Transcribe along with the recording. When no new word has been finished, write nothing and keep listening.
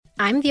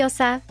I'm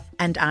Diosa.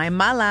 And I'm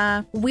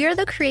Mala. We're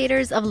the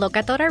creators of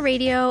Locatora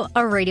Radio, a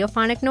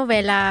radiophonic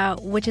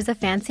novela, which is a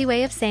fancy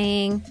way of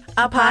saying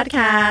a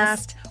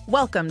podcast.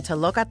 Welcome to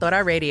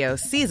Locatora Radio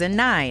Season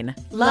 9.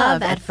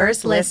 Love at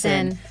First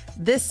Listen.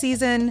 This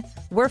season,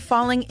 we're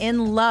falling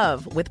in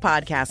love with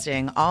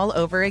podcasting all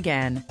over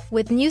again.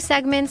 With new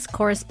segments,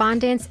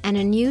 correspondence, and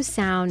a new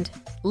sound.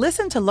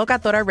 Listen to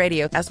Locatora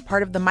Radio as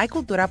part of the My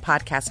Cultura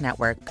Podcast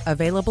Network.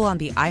 Available on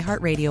the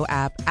iHeartRadio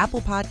app,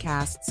 Apple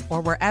Podcasts,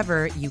 or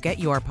wherever you get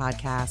your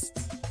podcasts.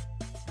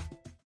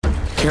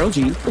 Karol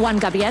G, Juan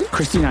Gabriel,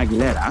 Christina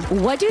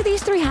Aguilera. What do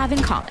these three have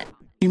in common?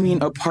 You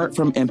mean apart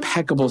from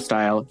impeccable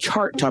style,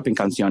 chart-topping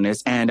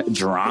canciones, and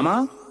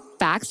drama?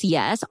 Facts,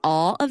 yes,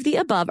 all of the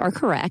above are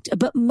correct.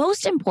 But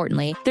most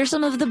importantly, they're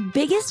some of the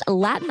biggest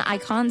Latin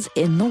icons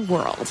in the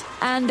world.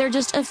 And they're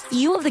just a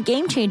few of the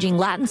game-changing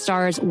Latin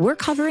stars we're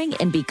covering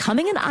in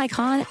Becoming an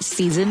Icon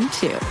Season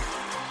 2.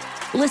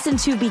 Listen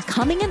to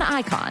Becoming an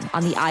Icon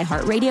on the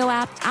iHeartRadio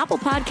app, Apple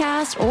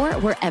Podcasts, or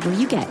wherever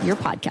you get your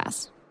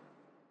podcasts.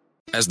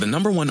 As the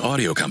 #1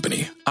 audio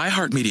company,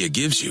 iHeartMedia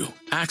gives you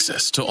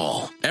access to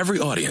all. Every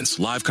audience,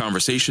 live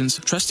conversations,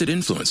 trusted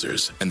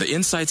influencers, and the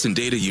insights and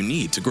data you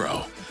need to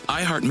grow.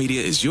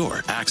 iHeartMedia is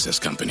your access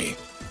company.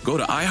 Go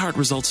to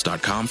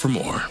iHeartResults.com for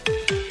more.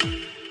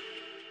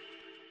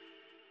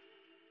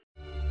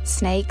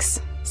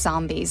 Snakes,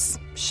 zombies,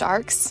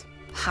 sharks,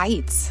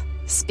 heights,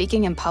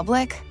 speaking in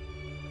public.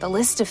 The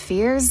list of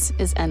fears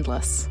is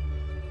endless.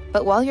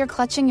 But while you're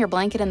clutching your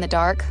blanket in the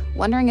dark,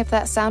 wondering if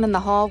that sound in the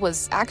hall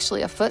was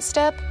actually a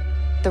footstep,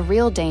 the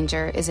real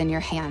danger is in your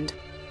hand,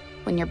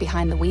 when you're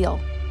behind the wheel.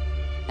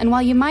 And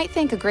while you might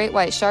think a great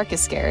white shark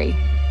is scary,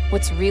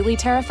 what's really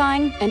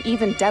terrifying and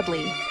even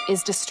deadly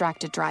is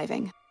distracted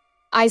driving.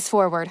 Eyes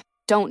forward,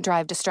 don't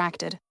drive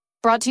distracted.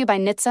 Brought to you by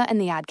NHTSA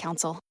and the Ad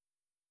Council.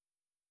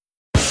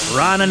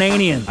 Ron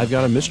Ananian. I've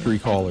got a mystery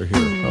caller here.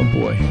 Oh,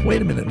 boy.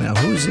 Wait a minute now.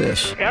 Who's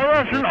this?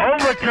 Ellison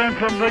Overton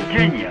from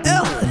Virginia.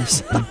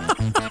 Ellis.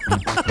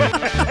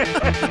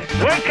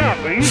 Wake up.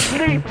 Are you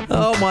asleep?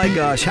 Oh, my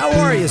gosh. How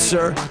are you,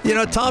 sir? You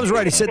know, Tom's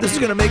right. He said this is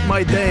going to make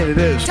my day, and it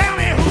is. Tell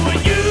me, who are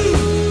you?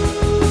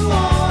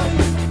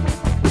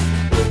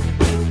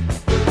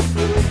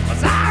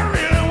 'Cause I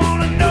really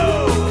want to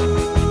know.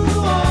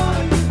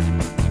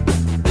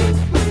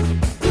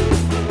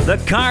 The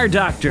Car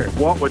Doctor.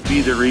 What would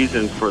be the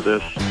reason for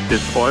this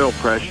oil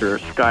pressure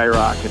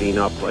skyrocketing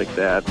up like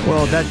that?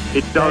 Well,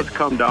 it does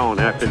come down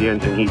after the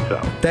engine heats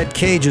up. That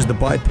cage is the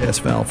bypass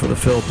valve for the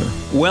filter.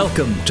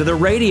 Welcome to the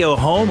radio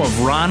home of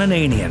Ron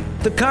Ananian,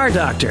 the Car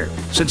Doctor.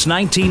 Since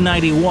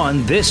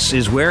 1991, this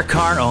is where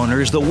car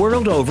owners the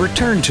world over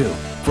turn to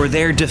for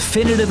their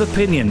definitive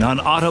opinion on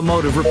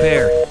automotive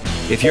repair.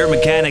 If your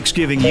mechanic's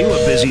giving you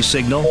a busy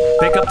signal,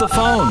 pick up the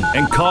phone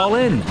and call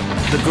in.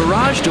 The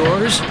garage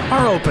doors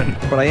are open.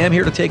 But I am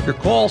here to take your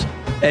calls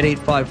at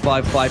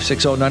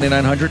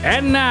 855-560-9900.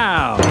 And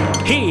now,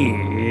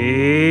 here's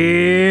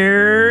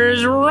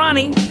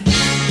Ronnie.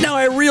 Now,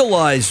 I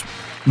realize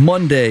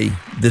Monday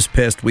this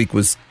past week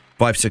was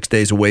 5-6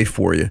 days away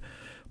for you.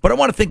 But I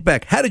want to think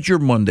back. How did your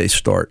Monday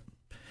start?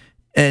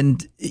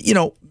 And, you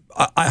know,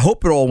 I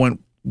hope it all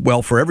went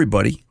well for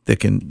everybody that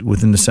can,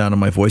 within the sound of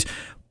my voice.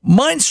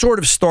 Mine sort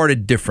of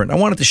started different. I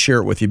wanted to share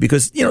it with you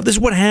because, you know, this is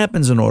what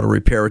happens in auto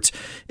repair.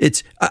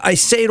 I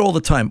say it all the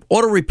time.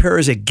 Auto repair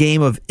is a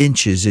game of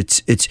inches.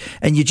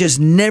 And you just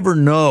never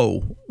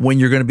know when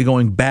you're going to be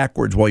going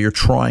backwards while you're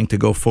trying to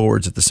go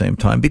forwards at the same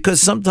time,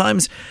 because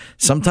sometimes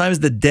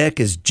the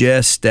deck is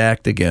just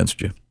stacked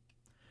against you.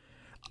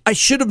 I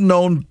should have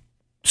known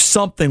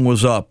something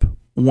was up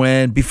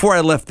before I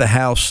left the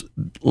house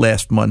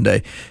last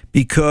Monday,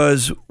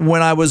 because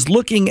when I was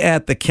looking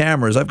at the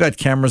cameras, I've got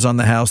cameras on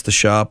the house, the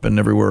shop, and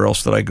everywhere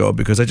else that I go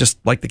because I just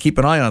like to keep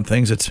an eye on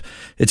things.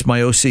 It's my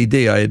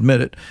OCD, I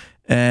admit it.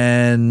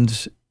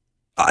 And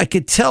I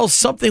could tell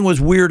something was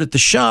weird at the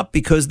shop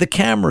because the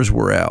cameras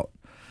were out.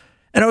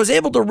 And I was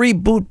able to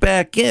reboot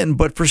back in,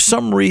 but for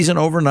some reason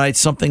overnight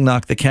something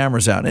knocked the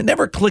cameras out. And it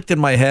never clicked in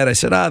my head. I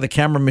said, the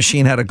camera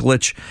machine had a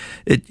glitch.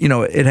 It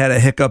had a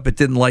hiccup. It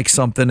didn't like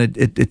something.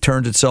 It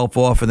turned itself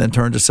off and then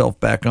turned itself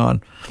back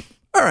on.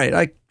 All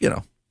right,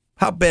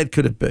 how bad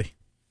could it be?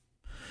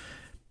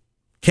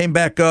 Came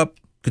back up,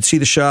 could see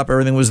the shop,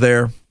 everything was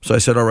there. So I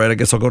said, all right, I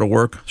guess I'll go to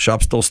work.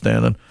 Shop's still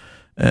standing.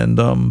 And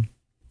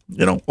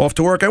off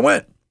to work I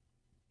went.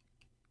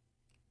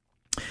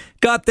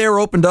 Got there,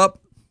 opened up.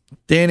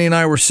 Danny and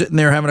I were sitting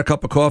there having a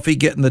cup of coffee,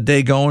 getting the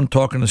day going,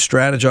 talking and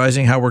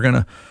strategizing how we're going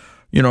to,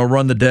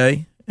 run the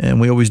day. And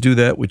we always do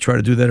that. We try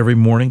to do that every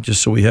morning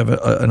just so we have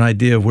an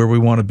idea of where we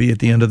want to be at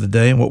the end of the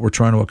day and what we're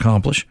trying to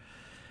accomplish.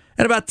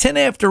 And about 10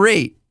 after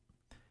 8,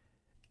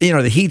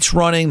 the heat's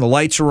running, the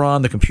lights are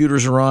on, the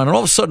computers are on, and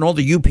all of a sudden all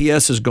the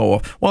UPSs go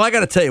off. Well, I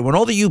got to tell you, when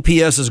all the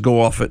UPSs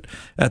go off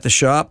at the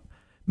shop,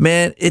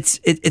 man,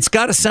 it's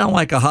got to sound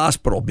like a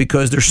hospital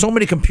because there's so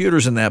many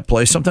computers in that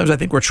place. Sometimes I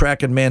think we're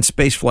tracking manned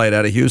space flight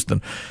out of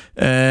Houston.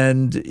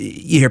 And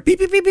you hear beep,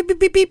 beep, beep, beep, beep,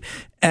 beep, beep.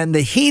 And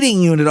the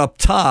heating unit up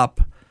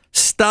top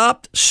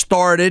stopped,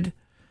 started,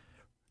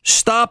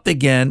 stopped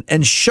again,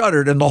 and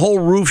shuddered, and the whole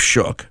roof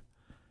shook.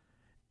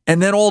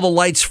 And then all the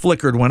lights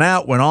flickered, went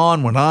out, went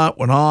on, went on,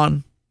 went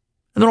on.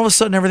 And then all of a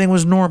sudden, everything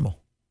was normal.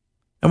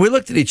 And we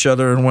looked at each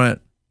other and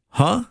went,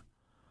 huh?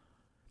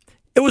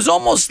 It was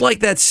almost like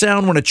that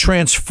sound when a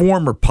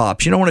transformer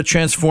pops. You know when a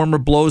transformer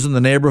blows in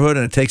the neighborhood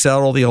and it takes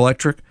out all the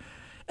electric?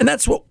 And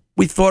that's what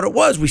we thought it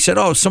was. We said,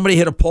 oh, somebody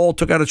hit a pole,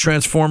 took out a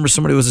transformer,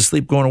 somebody was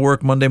asleep going to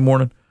work Monday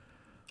morning.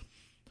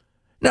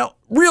 Now,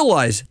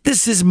 realize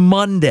this is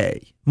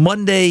Monday.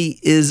 Monday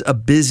is a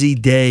busy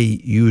day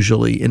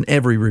usually in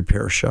every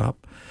repair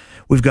shop.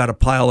 We've got a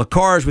pile of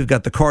cars. We've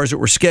got the cars that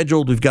were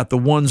scheduled. We've got the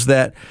ones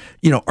that,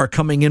 are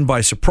coming in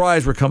by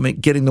surprise. We're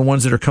getting the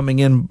ones that are coming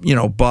in,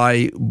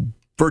 by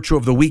virtue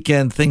of the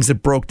weekend, things that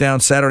broke down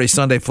Saturday,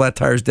 Sunday, flat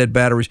tires, dead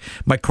batteries.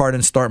 My car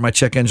didn't start. My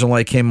check engine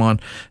light came on.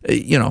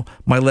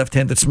 My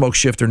left-handed smoke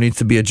shifter needs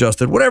to be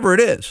adjusted, whatever it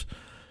is.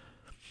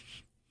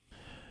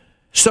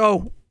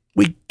 So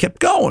we kept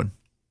going.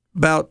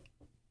 About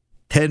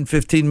 10,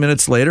 15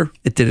 minutes later,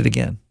 it did it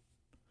again.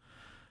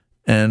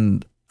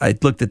 And I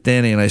looked at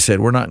Danny and I said,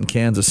 we're not in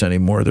Kansas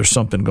anymore. There's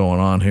something going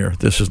on here.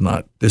 This is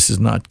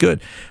not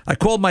good. I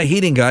called my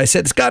heating guy. I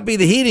said, it's got to be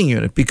the heating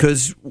unit,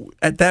 because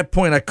at that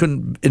point I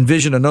couldn't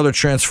envision another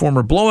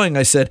transformer blowing.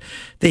 I said,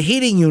 the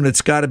heating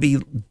unit's got to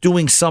be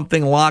doing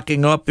something,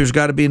 locking up. There's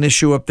got to be an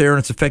issue up there, and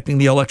it's affecting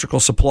the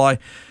electrical supply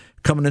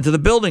coming into the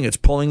building. It's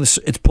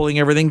pulling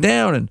everything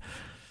down. And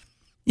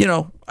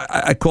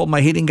I called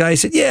my heating guy. He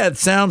said, yeah, it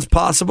sounds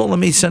possible. Let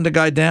me send a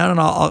guy down, and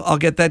I'll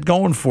get that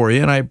going for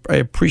you. And I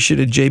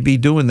appreciated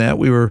JB doing that.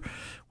 We were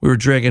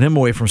dragging him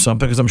away from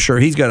something, because I'm sure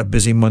he's got a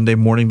busy Monday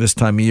morning this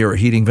time of year, a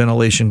heating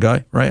ventilation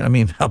guy, right? I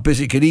mean, how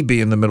busy could he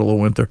be in the middle of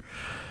winter?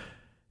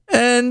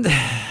 And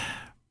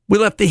we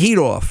left the heat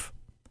off.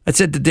 I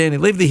said to Danny,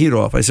 leave the heat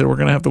off. I said, we're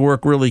going to have to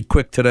work really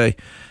quick today.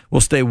 We'll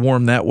stay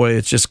warm that way.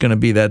 It's just going to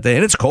be that day.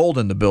 And it's cold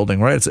in the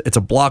building, right? It's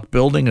a block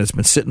building, and it's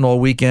been sitting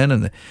all weekend,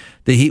 and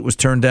the heat was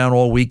turned down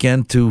all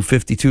weekend to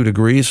 52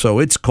 degrees, so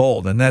it's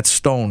cold. And that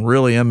stone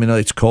really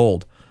emanates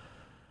cold.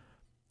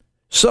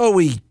 So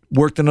we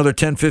worked another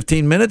 10,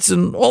 15 minutes,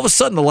 and all of a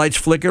sudden the lights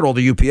flickered, all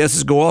the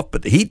UPSs go off,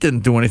 but the heat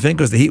didn't do anything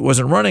because the heat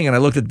wasn't running. And I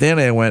looked at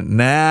Danny and I went,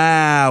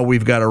 now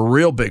we've got a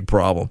real big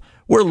problem.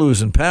 We're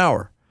losing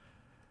power.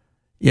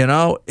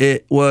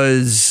 It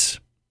was...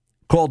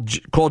 Called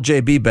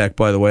JB back,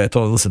 by the way. I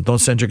told him, listen, don't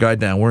send your guy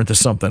down. We're into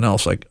something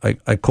else.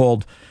 I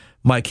called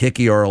Mike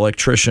Hickey, our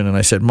electrician, and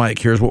I said, Mike,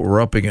 here's what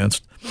we're up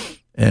against.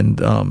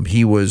 And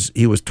he was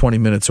 20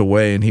 minutes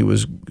away, and he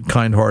was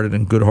kind-hearted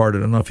and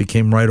good-hearted enough. He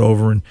came right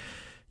over and,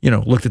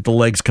 looked at the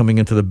legs coming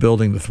into the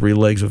building, the 3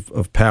 legs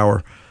of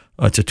power.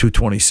 It's a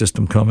 220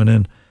 system coming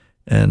in.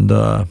 And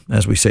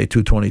as we say,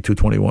 220,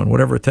 221,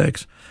 whatever it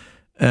takes.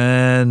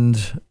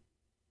 And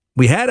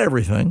we had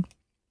everything.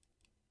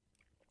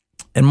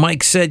 And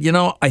Mike said,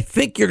 I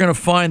think you're going to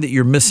find that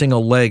you're missing a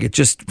leg. It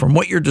just, from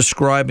what you're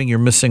describing, you're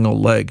missing a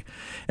leg.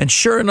 And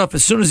sure enough,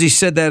 as soon as he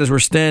said that, as we're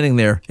standing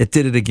there, it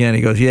did it again.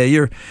 He goes, yeah,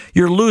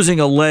 you're losing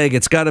a leg.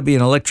 It's got to be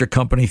an electric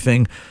company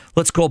thing.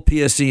 Let's call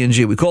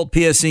PSE&G. We called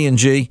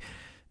PSE&G,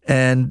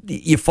 and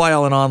you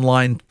file an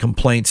online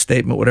complaint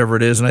statement, whatever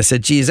it is. And I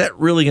said, gee, is that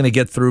really going to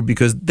get through?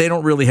 Because they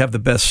don't really have the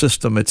best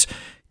system. It's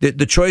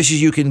the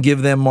choices you can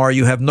give them are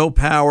you have no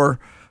power,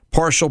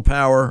 partial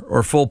power,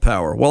 or full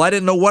power. Well, I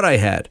didn't know what I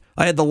had.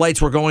 I had the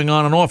lights were going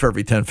on and off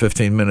every 10,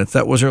 15 minutes.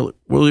 That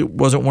really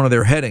wasn't one of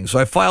their headings. So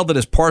I filed it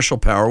as partial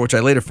power, which I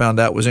later found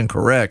out was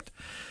incorrect,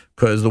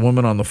 because the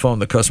woman on the phone,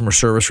 the customer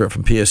service rep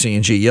from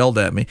PSE&G, yelled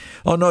at me,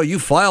 oh, no, you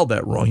filed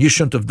that wrong. You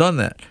shouldn't have done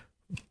that.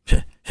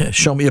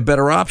 Show me a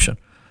better option.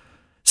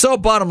 So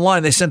bottom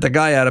line, they sent a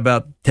guy out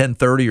about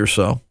 10:30 or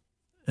so,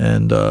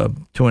 and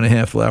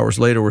 2.5 hours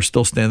later, we're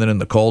still standing in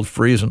the cold,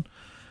 freezing.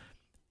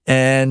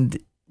 And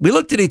we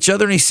looked at each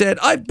other, and he said,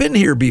 I've been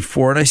here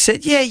before. And I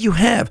said, yeah, you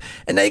have.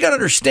 And now you got to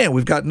understand,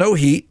 we've got no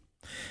heat.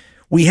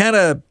 We had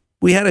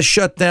to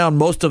shut down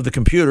most of the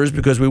computers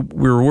because we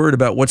were worried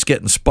about what's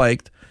getting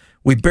spiked.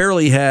 We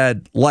barely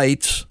had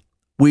lights.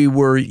 We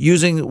were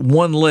using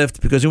one lift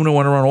because we didn't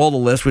want to run all the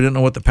lifts. We didn't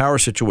know what the power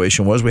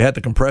situation was. We had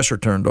the compressor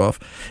turned off.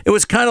 It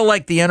was kind of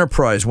like the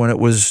Enterprise when it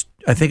was,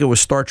 I think it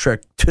was Star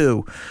Trek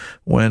II,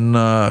 when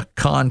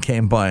Khan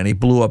came by and he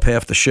blew up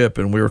half the ship,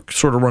 and we were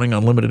sort of running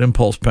on limited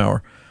impulse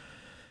power.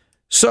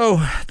 So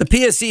the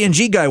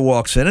PSE&G guy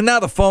walks in, and now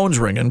the phone's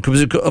ringing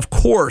because, of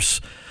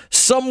course,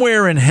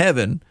 somewhere in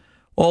heaven,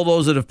 all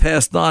those that have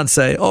passed on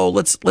say, "Oh,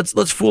 let's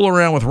fool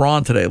around with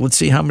Ron today. Let's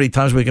see how many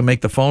times we can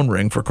make the phone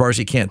ring for cars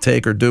he can't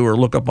take or do or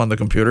look up on the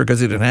computer because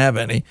he didn't have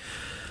any."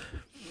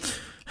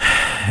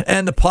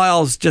 And the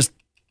piles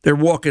they're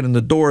walking in the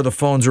door. The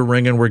phones are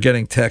ringing. We're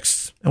getting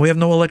texts, and we have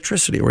no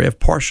electricity. We have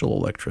partial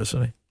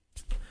electricity.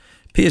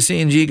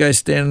 PSE&G guy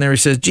standing there. He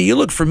says, gee, you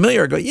look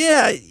familiar. I go,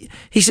 yeah.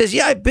 He says,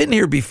 yeah, I've been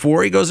here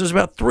before. He goes, it was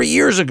about 3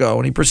 years ago.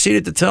 And he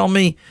proceeded to tell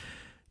me,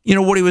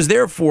 what he was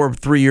there for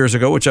 3 years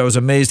ago, which I was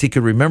amazed he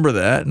could remember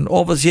that. And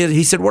all of a sudden,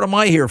 he said, what am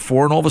I here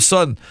for? And all of a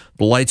sudden,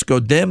 the lights go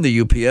dim, the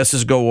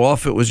UPSs go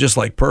off. It was just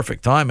like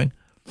perfect timing.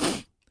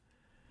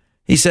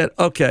 He said,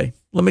 okay,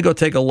 let me go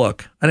take a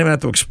look. I didn't even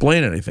have to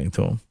explain anything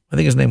to him. I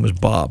think his name was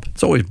Bob.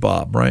 It's always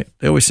Bob, right?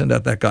 They always send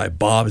out that guy,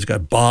 Bob. He's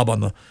got Bob on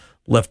the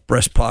left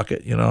breast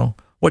pocket, you know.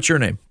 What's your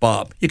name?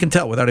 Bob. You can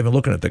tell without even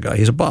looking at the guy.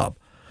 He's a Bob.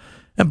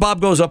 And Bob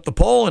goes up the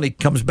pole, and he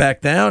comes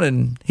back down,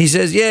 and he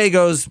says, yeah, he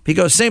goes,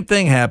 same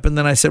thing happened.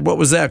 Then I said, what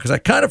was that? Because I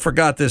kind of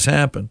forgot this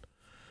happened.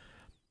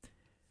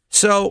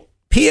 So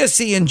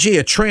PSE&G,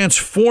 a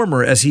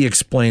transformer, as he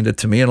explained it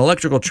to me, an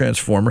electrical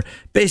transformer,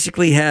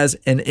 basically has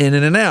an in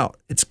and an out.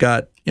 It's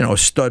got, you know, a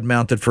stud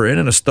mounted for in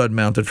and a stud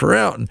mounted for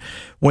out. And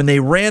when they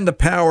ran the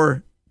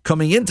power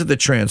coming into the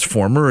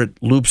transformer,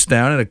 it loops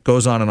down and it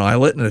goes on an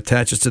eyelet and it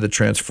attaches to the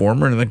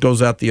transformer, and then it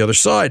goes out the other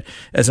side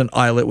as an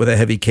eyelet with a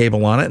heavy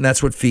cable on it, and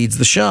that's what feeds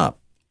the shop.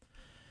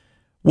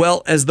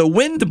 Well, as the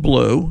wind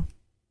blew,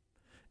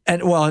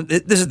 and well,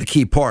 this is the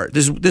key part.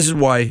 This is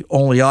why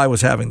only I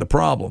was having the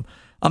problem.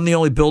 I'm the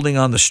only building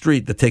on the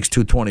street that takes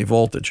 220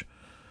 voltage.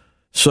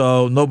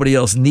 So nobody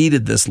else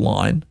needed this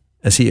line,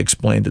 as he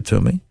explained it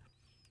to me.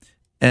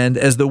 And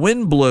as the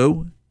wind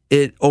blew,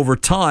 over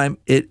time,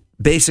 it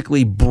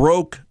basically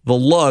broke the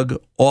lug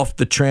off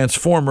the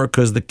transformer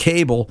because the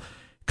cable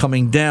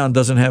coming down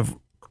doesn't have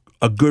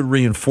a good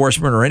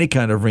reinforcement or any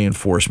kind of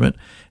reinforcement.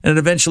 And it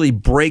eventually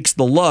breaks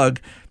the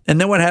lug. And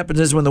then what happens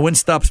is when the wind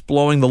stops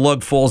blowing, the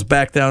lug falls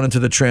back down into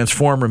the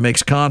transformer,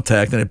 makes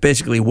contact, and it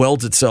basically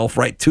welds itself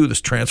right to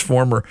this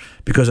transformer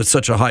because it's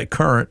such a high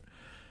current.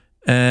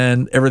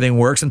 And everything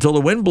works until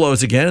the wind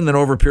blows again, and then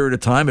over a period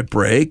of time it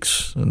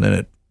breaks, and then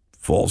it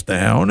falls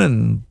down,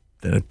 and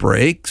then it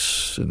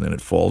breaks, and then it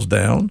falls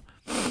down.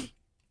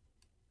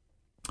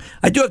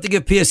 I do have to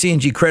give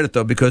PSE&G credit,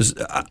 though, because,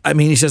 I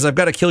mean, he says, I've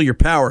got to kill your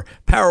power.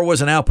 Power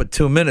wasn't out but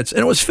 2 minutes,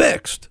 and it was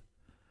fixed.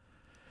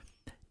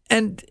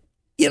 And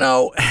you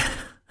know,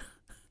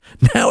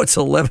 now it's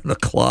 11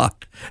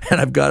 o'clock, and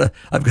I've got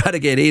to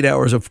get 8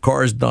 hours of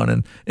cars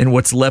done in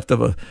what's left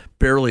of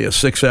barely a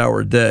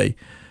 6-hour day,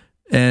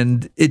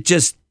 and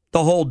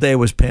the whole day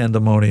was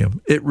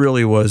pandemonium. It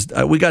really was.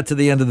 We got to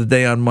the end of the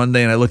day on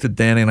Monday, and I looked at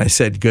Danny and I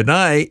said, "Good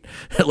night.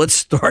 Let's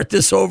start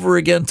this over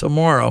again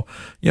tomorrow."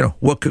 You know,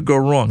 what could go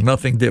wrong?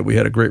 Nothing did. We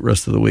had a great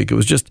rest of the week. It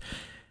was just.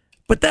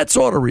 But that's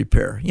auto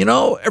repair. You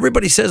know,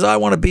 everybody says, I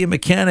want to be a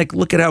mechanic.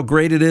 Look at how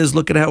great it is.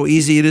 Look at how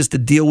easy it is to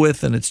deal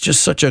with. And it's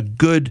just such a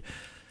good,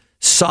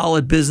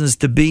 solid business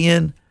to be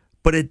in.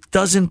 But it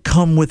doesn't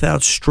come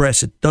without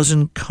stress. It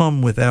doesn't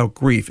come without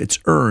grief. It's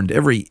earned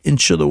every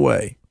inch of the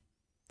way.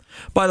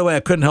 By the way, I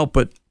couldn't help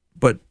but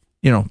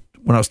you know,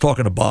 when I was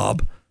talking to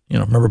Bob, you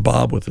know, remember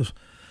Bob with his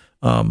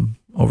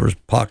over his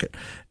pocket.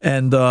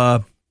 And I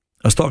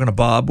was talking to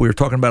Bob. We were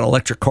talking about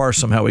electric cars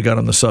somehow. We got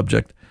on the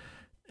subject.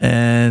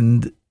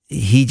 And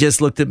he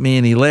just looked at me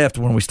and he laughed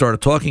when we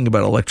started talking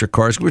about electric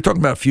cars. We were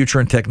talking about future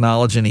and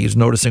technology, and he was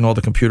noticing all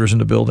the computers in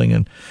the building.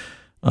 And,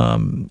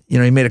 you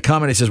know, he made a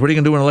comment. He says, what are you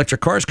going to do when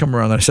electric cars come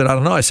around? And I said, I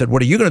don't know. I said,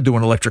 what are you going to do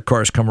when electric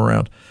cars come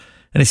around?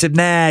 And he said,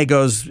 nah, he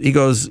goes,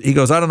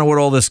 I don't know what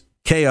all this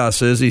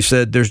chaos is. He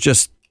said, there's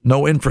just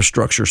no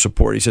infrastructure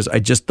support. He says, I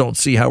just don't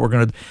see how we're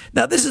going to.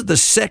 Now, this is the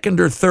second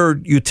or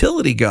third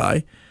utility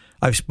guy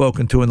I've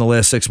spoken to in the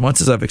last 6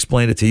 months, as I've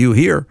explained it to you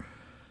here.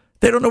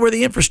 They don't know where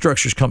the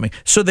infrastructure is coming.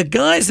 So the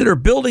guys that are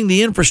building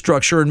the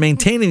infrastructure and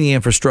maintaining the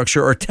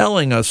infrastructure are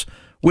telling us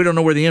we don't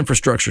know where the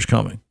infrastructure is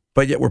coming,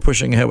 but yet we're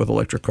pushing ahead with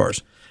electric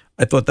cars.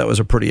 I thought that was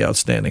a pretty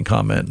outstanding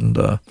comment,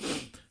 and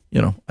you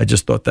know, I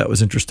just thought that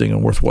was interesting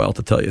and worthwhile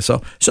to tell you.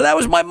 So that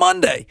was my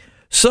Monday.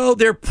 So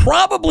there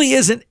probably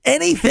isn't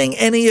anything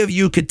any of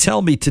you could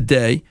tell me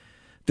today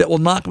that will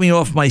knock me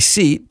off my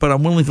seat, but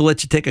I'm willing to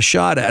let you take a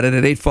shot at it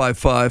at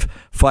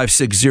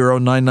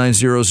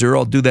 855-560-9900.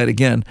 I'll do that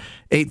again,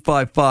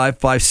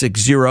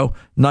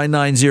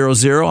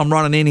 855-560-9900. I'm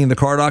Ron Ananian, the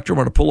Car Doctor. I'm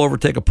going to pull over,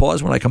 take a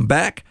pause. When I come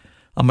back,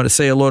 I'm going to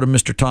say hello to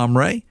Mr. Tom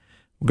Ray.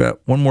 We've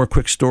got one more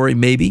quick story,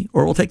 maybe,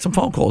 or we'll take some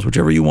phone calls,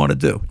 whichever you want to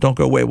do. Don't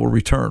go away. We'll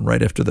return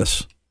right after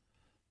this.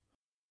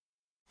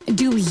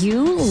 Do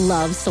you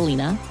love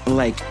Selena?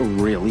 Like,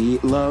 really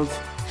love?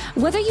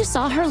 Whether you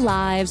saw her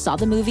live, saw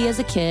the movie as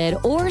a kid,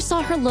 or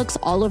saw her looks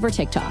all over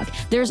TikTok,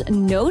 there's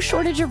no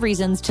shortage of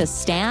reasons to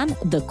stan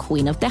the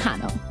Queen of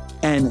Tejano.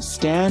 And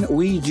Stan,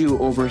 we do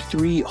over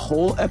 3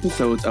 whole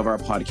episodes of our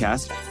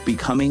podcast,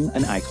 Becoming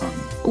an Icon.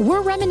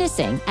 We're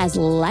reminiscing as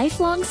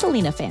lifelong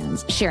Selena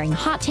fans, sharing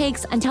hot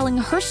takes and telling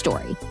her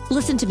story.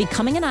 Listen to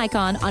Becoming an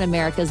Icon on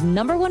America's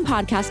 #1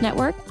 podcast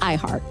network,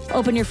 iHeart.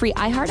 Open your free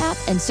iHeart app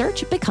and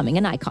search Becoming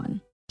an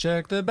Icon.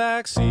 Check the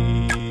back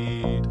seat.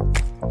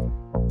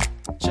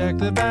 Check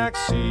the back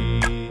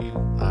seat.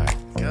 All right,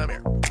 come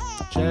here.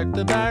 Check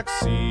the back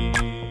seat.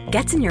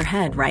 Gets in your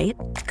head, right?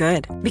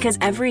 Good. Because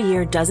every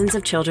year, dozens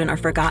of children are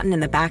forgotten in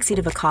the backseat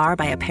of a car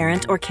by a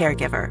parent or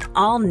caregiver.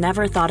 All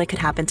never thought it could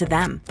happen to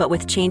them. But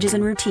with changes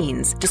in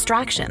routines,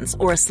 distractions,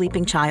 or a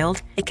sleeping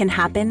child, it can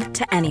happen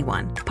to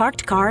anyone.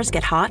 Parked cars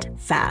get hot,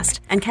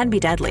 fast, and can be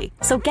deadly.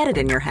 So get it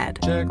in your head.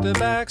 Check the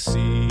back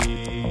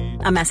seat.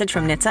 A message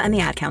from NHTSA and the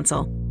Ad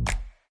Council.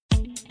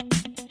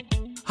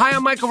 Hi,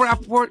 I'm Michael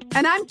Rappaport.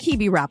 And I'm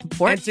Kibi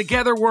Rappaport. And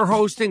together we're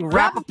hosting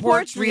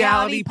Rappaport's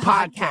Reality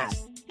Podcast.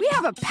 We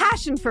have a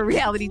passion for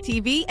reality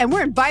TV, and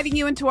we're inviting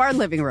you into our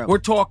living room. We're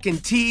talking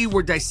tea,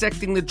 we're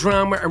dissecting the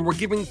drama, and we're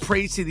giving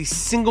praise to the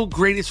single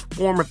greatest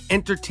form of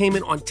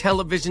entertainment on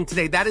television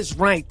today. That is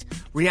right.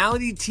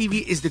 Reality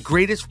TV is the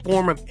greatest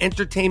form of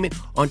entertainment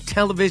on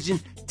television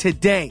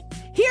today.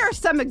 Here are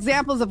some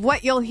examples of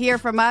what you'll hear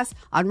from us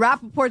on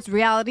Rappaport's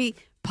Reality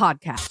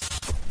Podcast.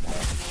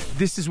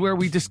 This is where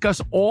we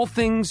discuss all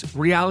things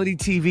reality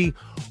TV,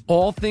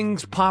 all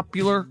things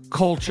popular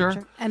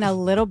culture. And a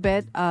little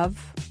bit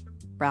of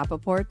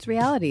Rappaport's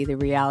reality, the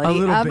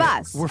reality of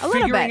us. We're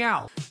figuring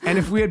out. And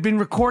if we had been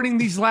recording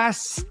these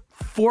last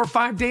 4 or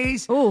 5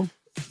 days,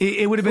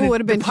 it would have been,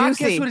 the podcast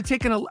juicy. Would have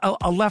taken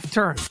a left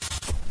turn.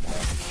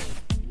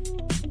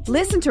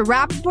 Listen to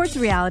Rappaport's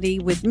Reality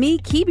with me,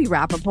 Kibi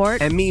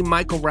Rappaport. And me,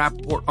 Michael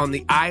Rappaport, on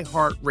the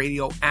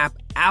iHeartRadio app,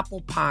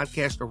 Apple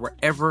Podcast, or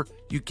wherever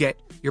you get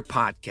your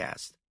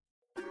podcast.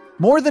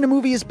 More Than a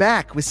Movie is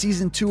back with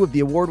Season 2 of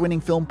the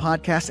award-winning film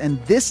podcast, and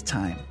this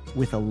time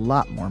with a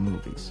lot more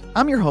movies.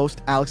 I'm your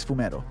host, Alex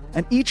Fumero,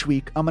 and each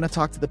week I'm going to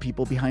talk to the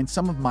people behind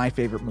some of my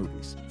favorite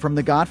movies. From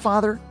The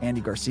Godfather,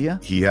 Andy Garcia.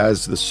 He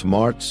has the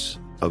smarts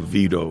of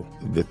Vito,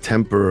 the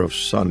temper of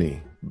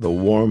Sonny, the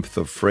warmth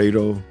of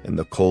Fredo, and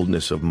the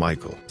coldness of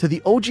Michael. To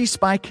the OG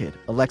Spy Kid,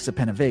 Alexa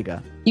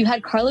Penavega. You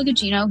had Carla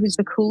Gugino, who's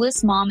the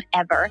coolest mom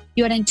ever.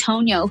 You had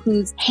Antonio,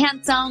 who's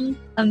handsome,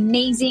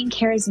 amazing,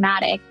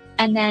 charismatic.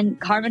 And then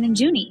Carmen and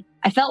Junie.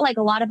 I felt like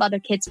a lot of other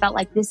kids felt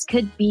like this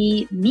could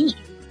be me.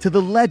 To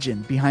the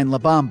legend behind La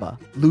Bamba,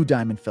 Lou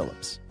Diamond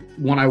Phillips.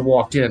 When I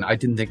walked in, I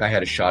didn't think I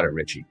had a shot at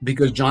Richie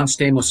because John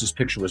Stamos'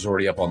 picture was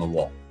already up on the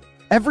wall.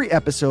 Every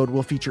episode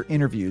will feature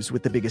interviews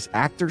with the biggest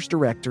actors,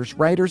 directors,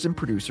 writers, and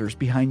producers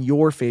behind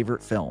your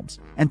favorite films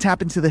and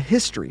tap into the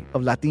history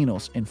of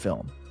Latinos in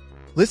film.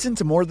 Listen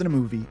to More Than a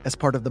Movie as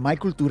part of the My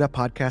Cultura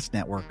Podcast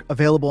Network,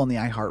 available on the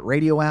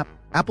iHeartRadio app,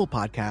 Apple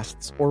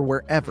Podcasts, or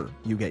wherever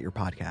you get your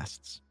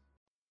podcasts.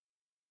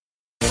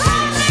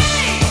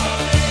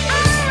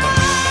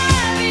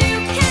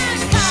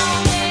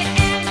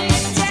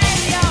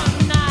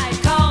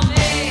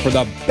 For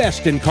the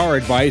best in car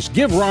advice,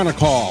 give Ron a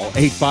call,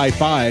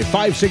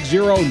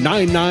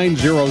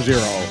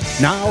 855-560-9900.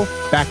 Now,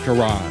 back to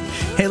Ron.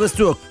 Hey, let's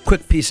do a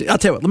quick piece. I'll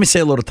tell you what, let me say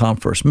hello to Tom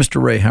first.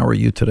 Mr. Ray, how are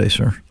you today,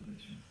 sir?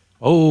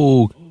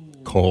 Oh,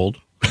 cold.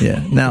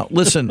 Yeah. Now,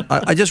 listen,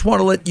 I just want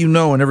to let you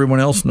know and everyone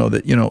else know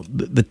that, you know,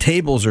 the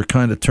tables are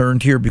kind of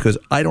turned here because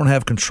I don't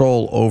have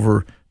control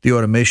over the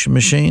automation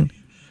machine.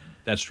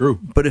 That's true.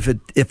 But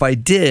if I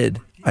did,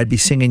 I'd be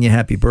singing you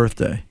happy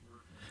birthday.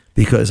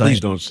 Because Please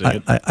don't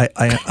sing it.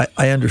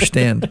 I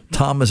understand.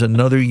 Tom is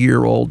another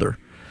year older.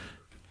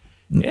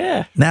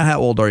 Yeah. Now, how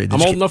old are you?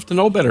 I'm old enough to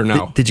know better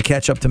now. Did you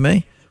catch up to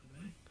me?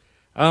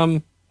 I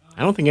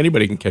don't think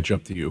anybody can catch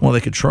up to you. Well,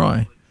 they could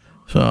try.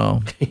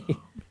 So,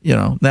 you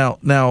know,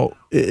 now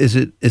is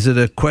it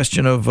a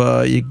question of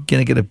you going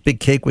to get a big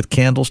cake with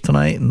candles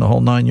tonight and the whole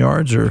 9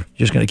 yards, or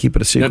just going to keep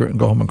it a secret and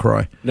go home and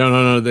cry?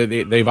 No.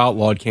 They've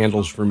outlawed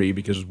candles for me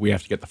because we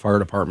have to get the fire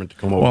department to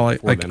come over. Well, I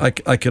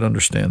could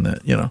understand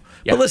that, you know.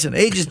 Yeah. But listen,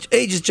 age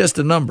is just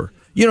a number.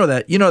 You know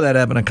that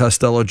Abbott and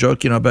Costello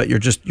joke, you know, about you're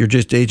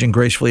just aging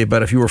gracefully.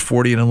 About if you were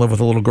 40 and in love with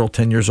a little girl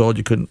 10 years old,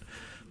 you couldn't.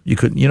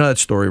 You know that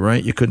story,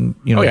 right? You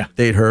couldn't,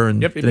 date her,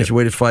 and then if you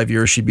waited 5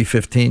 years, she'd be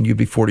 15, you'd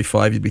be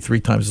 45, you'd be 3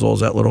 times as old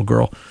as that little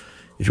girl.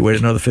 If you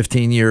waited another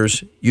 15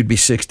 years, you'd be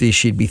 60,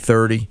 she'd be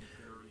 30.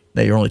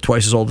 Now you're only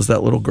twice as old as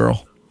that little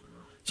girl.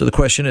 So the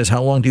question is,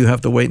 how long do you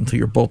have to wait until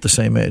you're both the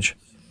same age?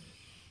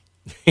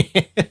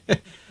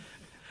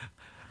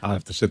 I'll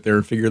have to sit there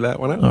and figure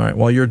that one out. All right.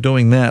 While you're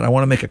doing that, I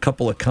want to make a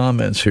couple of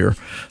comments here.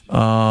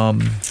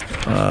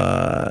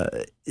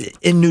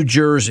 In New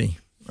Jersey,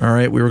 all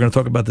right, we were going to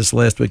talk about this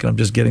last week, and I'm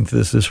just getting to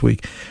this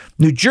week.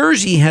 New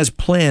Jersey has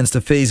plans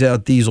to phase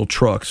out diesel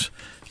trucks.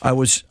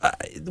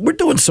 We're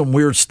doing some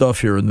weird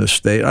stuff here in this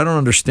state. I don't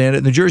understand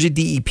it. New Jersey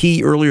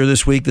DEP earlier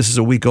this week, this is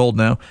a week old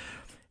now,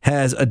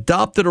 has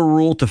adopted a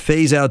rule to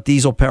phase out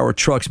diesel-powered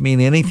trucks,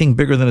 meaning anything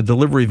bigger than a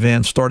delivery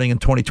van starting in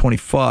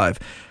 2025.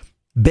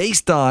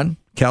 Based on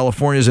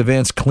California's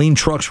advanced clean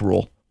trucks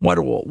rule.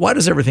 Why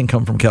does everything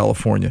come from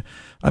California?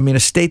 I mean,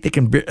 a state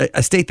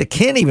that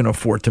can't even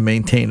afford to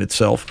maintain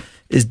itself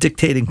is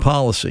dictating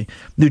policy.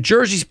 New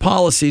Jersey's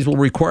policies will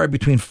require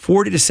between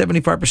 40 to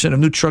 75% of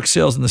new truck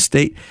sales in the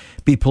state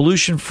be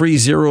pollution-free,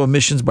 zero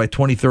emissions by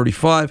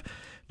 2035.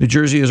 New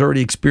Jersey is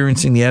already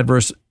experiencing the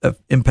adverse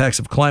impacts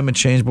of climate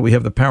change, but we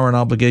have the power and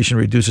obligation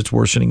to reduce its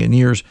worsening in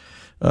years.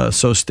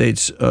 So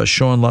states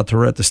Sean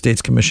LaTourette, the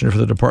state's commissioner for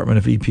the Department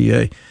of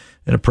EPA,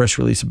 in a press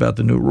release about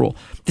the new rule.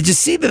 Did you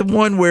see the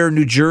one where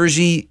New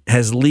Jersey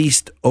has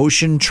leased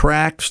ocean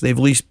tracts? They've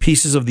leased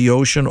pieces of the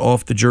ocean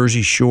off the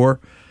Jersey shore,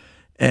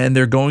 and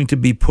they're going to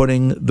be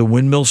putting the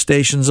windmill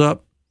stations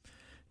up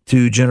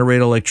to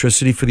generate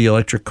electricity for the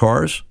electric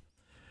cars.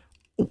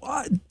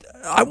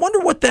 I wonder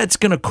what that's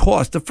going to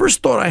cost. The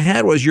first thought I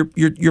had was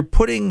you're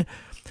putting,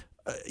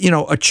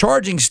 a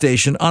charging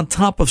station on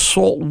top of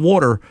salt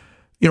water.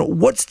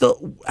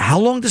 How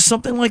long does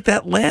something like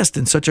that last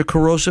in such a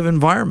corrosive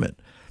environment?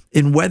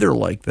 In weather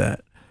like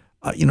that,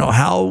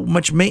 how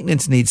much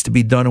maintenance needs to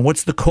be done, and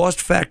what's the cost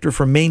factor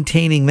for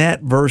maintaining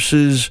that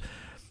versus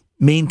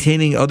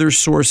maintaining other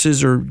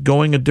sources or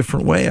going a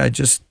different way. I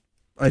just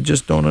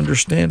don't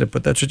understand it,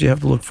 but that's what you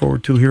have to look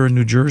forward to here in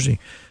New Jersey.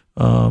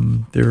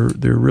 They're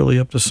really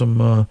up to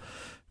some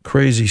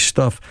crazy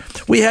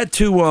stuff. We had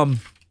to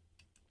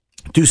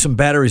do some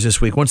batteries this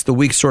week. Once the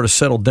week sort of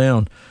settled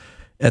down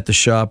at the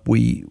shop,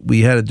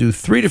 we had to do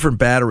 3 different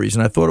batteries,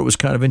 and I thought it was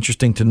kind of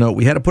interesting to note.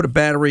 We had to put a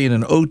battery in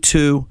an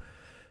 02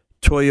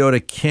 Toyota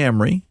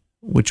Camry,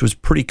 which was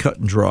pretty cut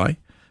and dry,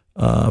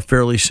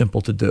 fairly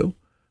simple to do.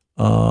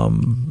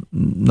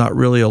 Not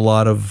really a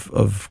lot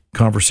of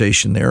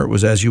conversation there. It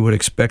was as you would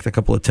expect, a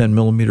couple of 10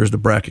 millimeters. The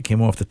bracket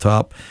came off the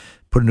top,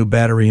 put a new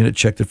battery in it,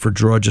 checked it for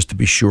draw just to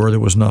be sure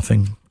there was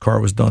nothing. Car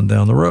was done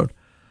down the road.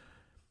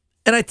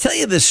 And I tell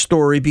you this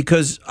story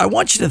because I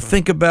want you to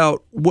think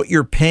about what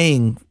you're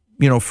paying,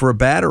 for a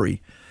battery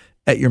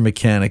at your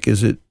mechanic.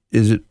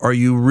 Are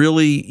you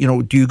really,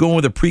 do you go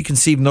with a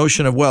preconceived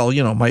notion of,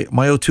 my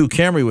 02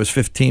 Camry was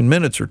 15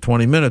 minutes or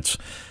 20 minutes,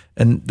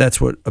 and that's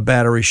what a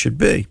battery should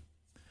be.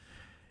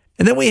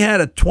 And then we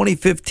had a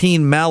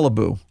 2015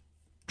 Malibu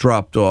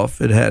dropped off.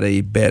 It had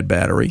a bad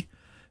battery.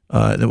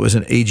 It was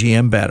an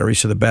AGM battery,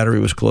 so the battery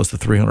was close to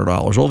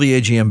 $300. All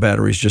the AGM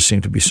batteries just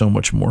seemed to be so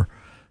much more.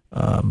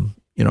 It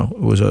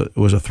was a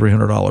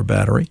 $300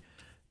 battery.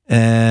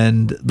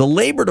 And the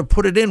labor to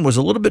put it in was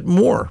a little bit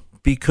more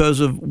because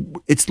of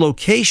its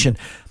location.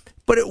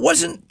 But it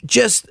wasn't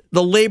just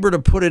the labor to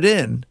put it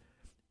in.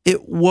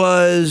 It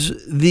was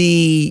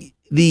the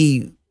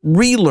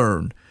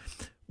relearn.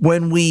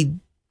 When we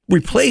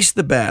replaced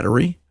the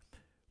battery,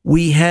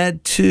 we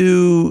had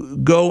to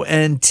go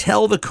and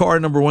tell the car,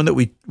 number one, that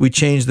we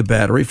changed the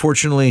battery.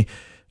 Fortunately,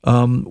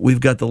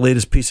 we've got the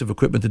latest piece of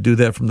equipment to do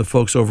that from the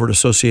folks over at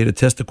Associated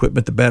Test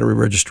Equipment, the battery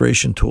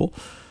registration tool,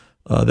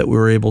 that we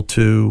were able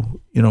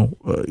to,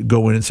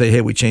 go in and say,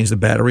 hey, we changed the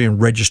battery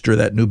and register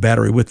that new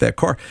battery with that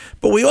car.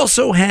 But we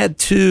also had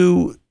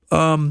to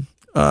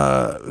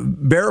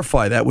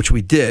verify that, which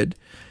we did.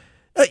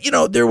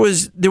 There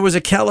was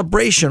a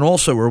calibration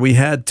also where we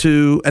had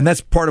to, and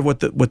that's part of what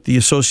the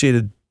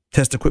Associated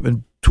Test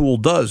Equipment tool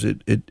does.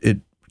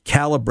 It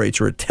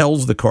calibrates, or it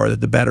tells the car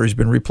that the battery's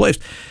been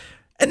replaced.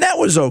 And that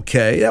was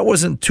okay. That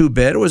wasn't too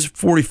bad. It was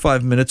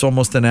 45 minutes,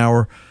 almost an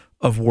hour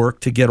of work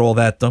to get all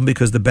that done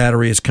because the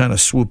battery is kind of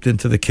swooped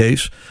into the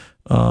case.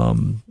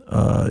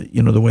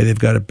 The way they've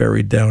got it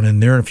buried down in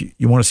there. And if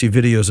you want to see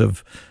videos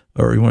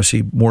or you want to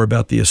see more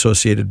about the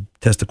Associated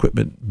Test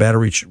Equipment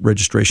battery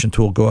registration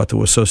tool, go out to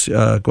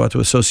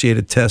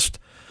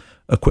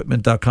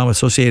AssociatedTestEquipment.com,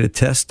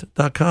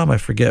 AssociatedTest.com. I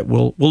forget.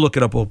 We'll look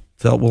it up. We'll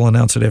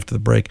announce it after the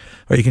break.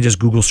 Or you can just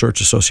Google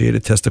search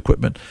Associated Test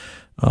Equipment.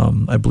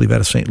 I believe out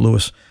of St.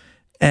 Louis.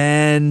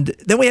 And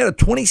then we had a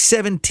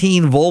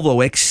 2017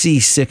 Volvo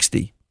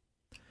XC60.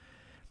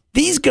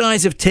 These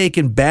guys have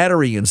taken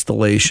battery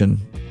installation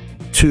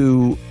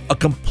to a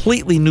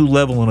completely new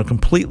level and a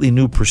completely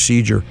new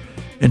procedure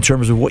in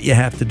terms of what you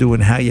have to do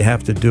and how you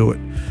have to do it.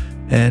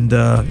 And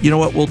you know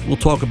what? We'll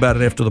talk about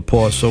it after the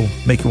pause, so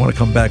make you want to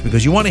come back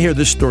because you want to hear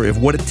this story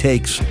of what it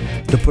takes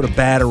to put a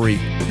battery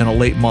in a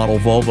late model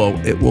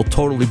Volvo. It will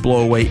totally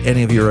blow away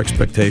any of your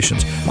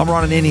expectations. I'm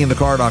Ron Ananian, the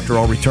Car Doctor.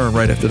 I'll return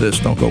right after this.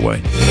 Don't go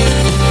away.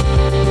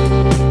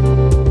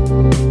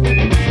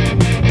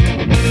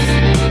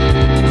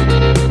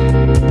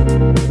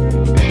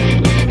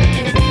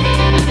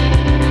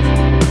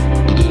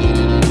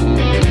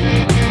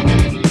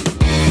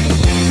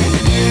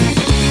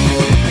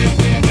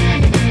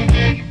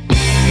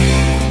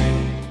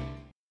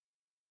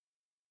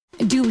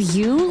 Do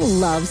you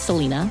love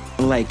Selena?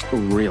 Like,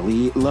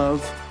 really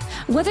love?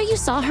 Whether you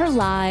saw her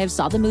live,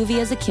 saw the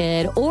movie as a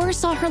kid, or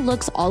saw her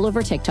looks all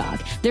over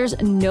TikTok, there's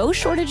no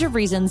shortage of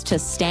reasons to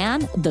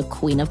stan the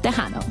Queen of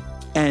Tejano.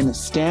 And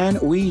Stan,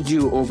 we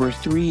do over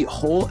 3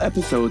 whole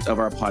episodes of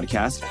our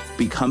podcast,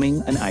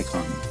 Becoming an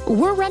Icon.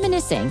 We're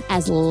reminiscing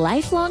as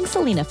lifelong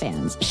Selena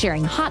fans,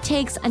 sharing hot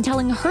takes and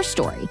telling her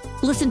story.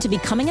 Listen to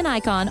Becoming an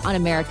Icon on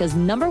America's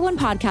 #1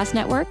 podcast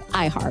network,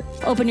 iHeart.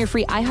 Open your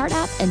free iHeart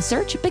app and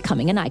search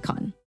Becoming an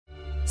Icon.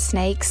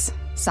 Snakes,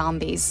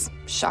 zombies,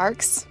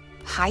 sharks,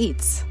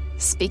 heights,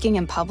 speaking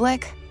in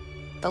public.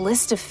 The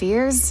list of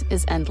fears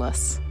is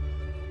endless.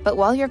 But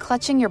while you're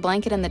clutching your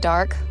blanket in the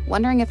dark,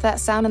 wondering if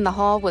that sound in the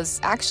hall was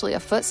actually a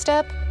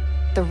footstep,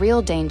 the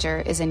real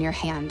danger is in your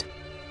hand,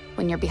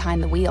 when you're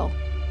behind the wheel.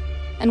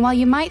 And while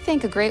you might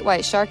think a great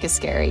white shark is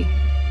scary,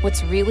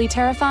 what's really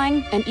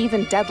terrifying and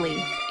even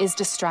deadly is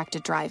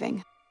distracted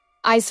driving.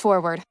 Eyes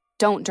forward,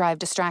 don't drive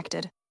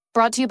distracted.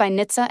 Brought to you by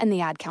NHTSA and the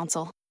Ad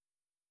Council.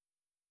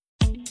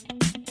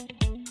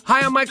 Hi,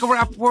 I'm Michael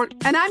Rappaport.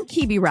 And I'm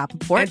Kibi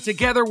Rappaport. And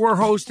together we're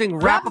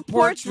hosting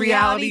Rappaport's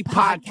Reality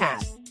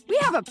Podcast. We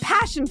have a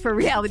passion for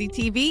reality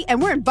TV,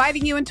 and we're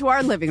inviting you into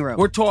our living room.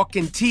 We're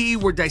talking tea,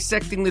 we're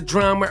dissecting the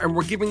drama, and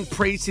we're giving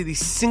praise to the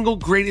single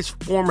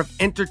greatest form of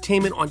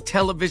entertainment on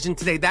television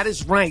today. That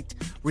is right.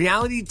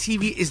 Reality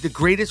TV is the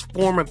greatest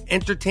form of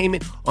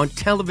entertainment on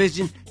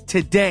television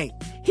today.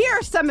 Here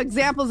are some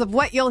examples of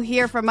what you'll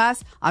hear from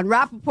us on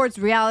Rappaport's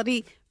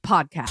Reality Podcast.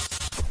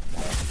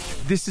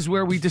 Podcast. This is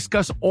where we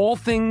discuss all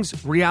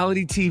things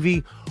reality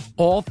TV,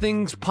 all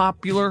things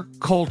popular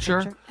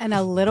culture. And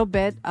a little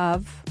bit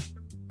of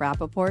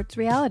Rappaport's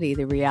reality,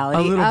 the reality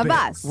A little of bit.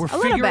 us. We're a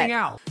little figuring bit.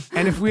 out.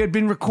 And if we had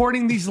been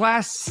recording these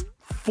last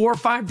 4 or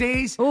 5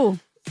 days,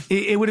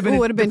 it would have been,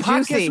 would have been the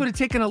podcast juicy. would have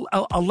taken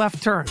a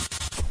left turn.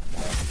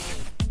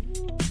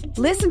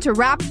 Listen to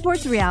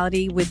Rappaport's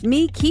reality with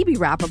me, Kibi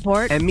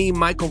Rappaport. And me,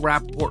 Michael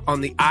Rappaport, on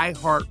the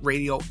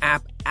iHeartRadio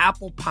app,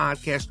 Apple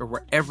Podcast, or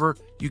wherever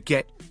you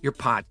get your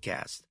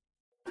podcast.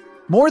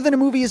 More Than a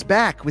Movie is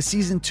back with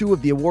season 2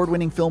 of the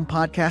award-winning film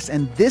podcast,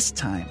 and this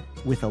time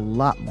with a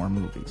lot more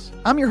movies.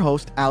 I'm your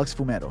host, Alex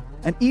Fumero,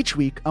 and each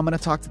week I'm going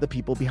to talk to the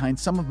people behind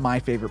some of my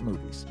favorite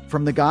movies.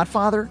 From The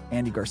Godfather,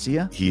 Andy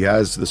Garcia. He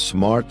has the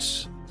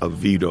smarts of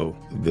Vito,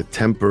 the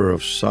temper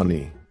of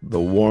Sonny, the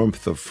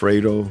warmth of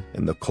Fredo,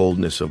 and the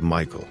coldness of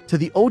Michael. To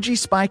the OG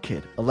Spy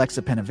Kid,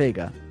 Alexa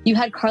Penavega. You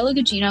had Carla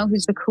Gugino,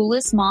 who's the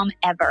coolest mom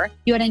ever.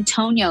 You had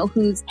Antonio,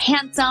 who's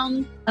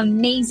handsome,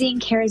 amazing,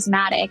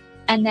 charismatic.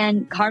 And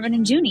then Carmen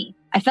and Junie.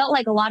 I felt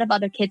like a lot of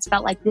other kids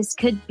felt like this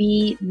could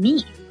be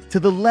me. To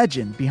the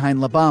legend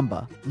behind La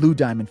Bamba, Lou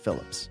Diamond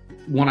Phillips.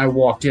 When I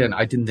walked in,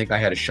 I didn't think I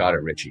had a shot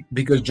at Richie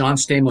because John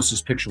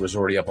Stamos' picture was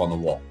already up on the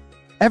wall.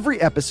 Every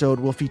episode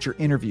will feature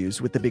interviews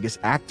with the biggest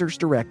actors,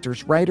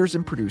 directors, writers,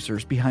 and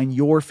producers behind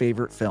your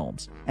favorite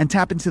films and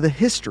tap into the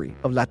history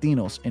of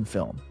Latinos in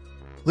film.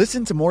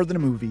 Listen to More Than a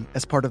Movie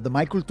as part of the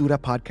My Cultura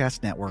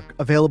Podcast Network,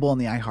 available on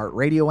the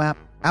iHeartRadio app,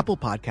 Apple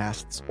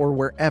Podcasts, or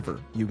wherever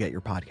you get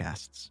your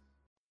podcasts.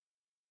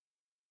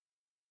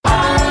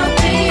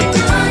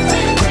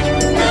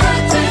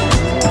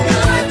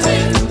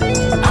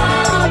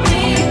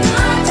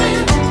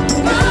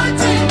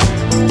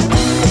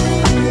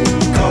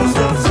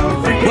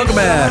 Welcome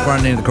back, Ron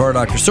Ananian, the Car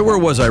Doctor. So where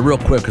was I? Real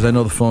quick, because I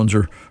know the phones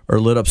are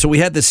lit up. So we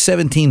had this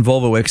 17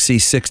 Volvo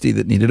XC60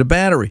 that needed a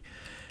battery.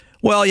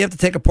 Well, you have to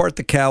take apart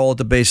the cowl at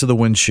the base of the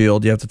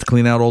windshield. You have to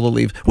clean out all the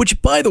leaves,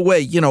 which, by the way,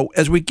 you know,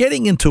 as we're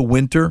getting into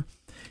winter,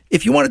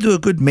 if you want to do a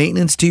good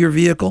maintenance to your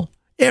vehicle,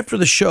 after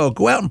the show,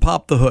 go out and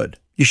pop the hood.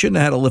 You shouldn't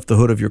have had to lift the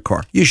hood of your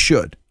car. You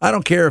should. I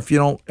don't care if you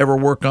don't ever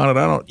work on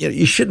it.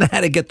 You shouldn't have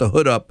had to get the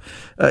hood up.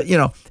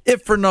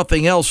 If for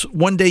nothing else,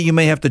 one day you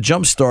may have to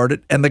jump start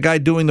it, and the guy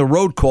doing the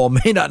road call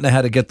may not know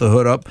how to get the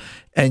hood up,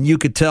 and you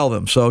could tell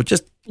them. So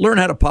just learn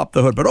how to pop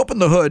the hood. But open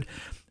the hood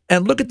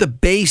and look at the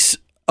base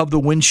of the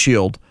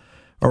windshield,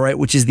 all right,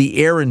 which is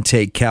the air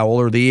intake cowl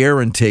or the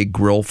air intake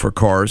grill for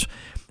cars,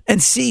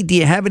 and see, do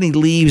you have any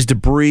leaves,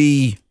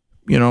 debris,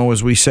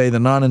 as we say, the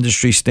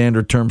non-industry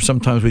standard term,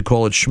 sometimes we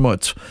call it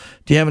schmutz.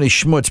 Do you have any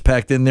schmutz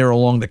packed in there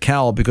along the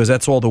cowl? Because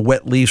that's all the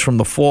wet leaves from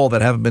the fall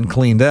that haven't been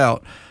cleaned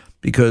out.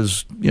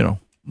 Because, a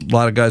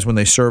lot of guys, when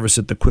they service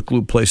it, the quick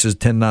lube places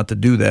tend not to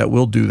do that.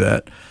 We'll do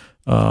that.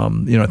 I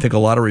think a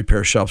lot of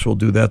repair shops will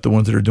do that, the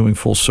ones that are doing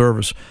full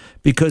service.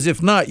 Because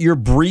if not, you're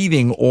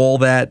breathing all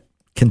that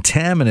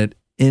contaminant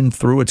in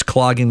through. It's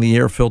clogging the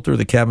air filter,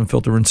 the cabin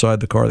filter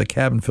inside the car, the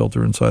cabin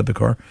filter inside the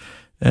car.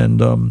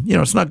 And,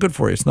 it's not good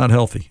for you. It's not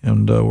healthy.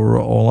 And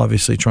we're all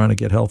obviously trying to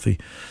get healthy,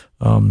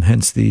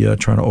 hence the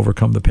trying to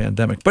overcome the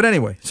pandemic. But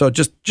anyway, so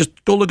just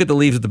go look at the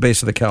leaves at the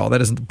base of the cowl. That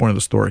isn't the point of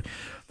the story.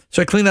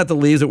 So I cleaned out the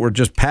leaves that were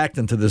just packed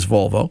into this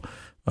Volvo.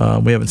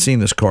 We haven't seen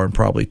this car in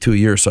probably 2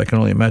 years, so I can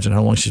only imagine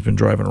how long she's been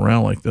driving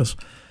around like this.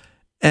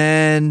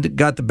 And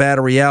got the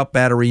battery out,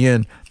 battery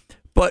in.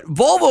 But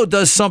Volvo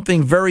does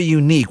something very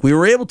unique. We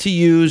were able to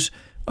use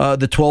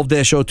the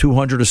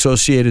 12-0200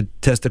 Associated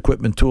Test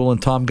Equipment tool,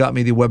 and Tom got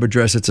me the web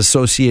address. It's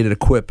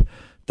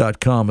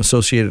associatedequip.com,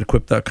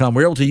 associatedequip.com.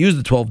 We were able to use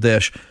the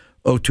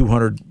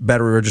 12-0200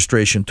 battery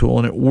registration tool,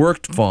 and it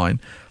worked fine.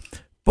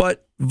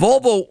 But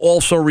Volvo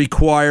also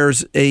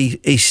requires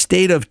a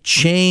state of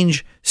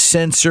change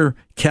sensor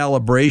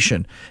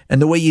calibration.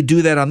 And the way you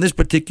do that on this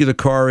particular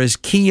car is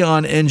key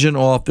on, engine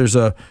off. There's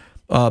a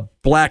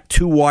black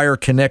 2-wire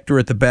connector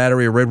at the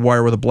battery, a red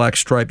wire with a black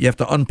stripe. You have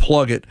to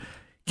unplug it,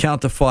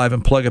 count to 5,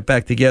 and plug it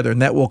back together, and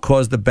that will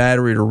cause the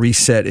battery to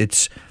reset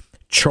its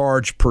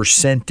charge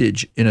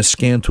percentage in a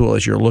scan tool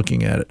as you're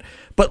looking at it.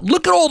 But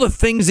look at all the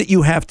things that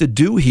you have to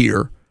do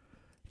here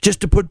just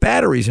to put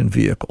batteries in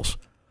vehicles.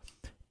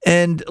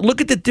 And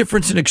look at the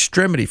difference in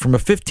extremity from a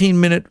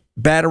 15-minute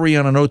battery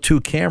on an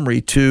O2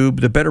 Camry to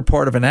the better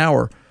part of an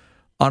hour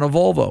on a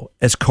Volvo.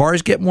 As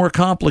cars get more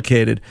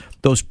complicated,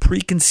 those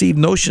preconceived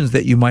notions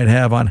that you might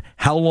have on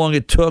how long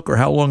it took or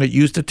how long it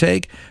used to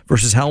take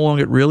versus how long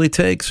it really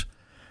takes,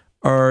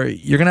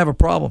 you're going to have a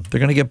problem. They're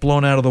going to get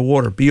blown out of the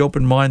water. Be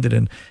open-minded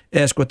and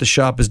ask what the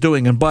shop is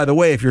doing. And by the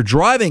way, if you're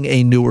driving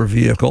a newer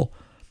vehicle,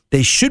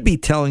 they should be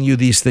telling you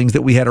these things,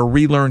 that we had to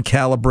relearn,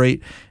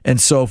 calibrate,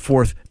 and so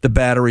forth, the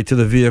battery to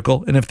the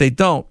vehicle. And if they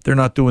don't, they're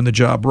not doing the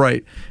job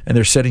right, and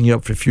they're setting you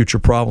up for future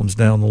problems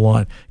down the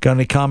line. Got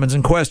any comments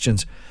and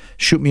questions?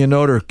 Shoot me a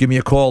note or give me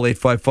a call,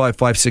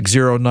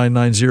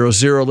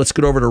 855-560-9900. Let's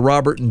get over to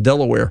Robert in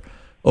Delaware,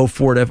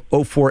 04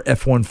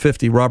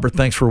 F-150. Robert,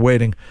 thanks for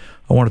waiting.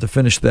 I wanted to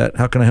finish that.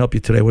 How can I help you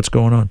today? What's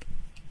going on?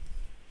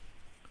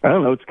 I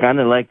don't know. It's kind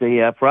of like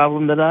the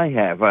problem that I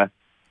have.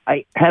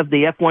 I have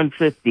the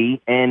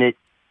F-150, and it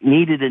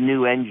needed a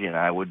new engine.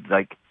 I would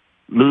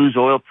lose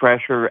oil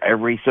pressure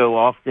every so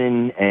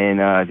often,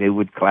 and they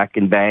would clack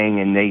and bang,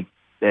 and they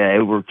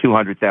over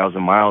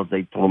 200,000 miles.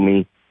 They told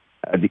me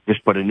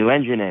just put a new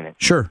engine in it.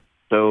 Sure.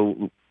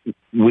 So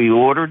we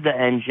ordered the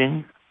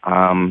engine.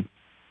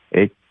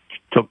 It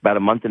took about a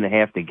month and a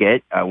half to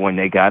get. When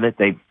they got it,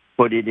 they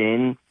put it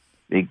in.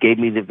 They gave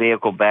me the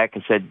vehicle back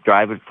and said,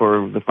 drive it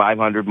for the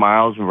 500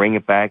 miles and bring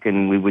it back,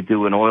 and we would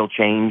do an oil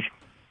change.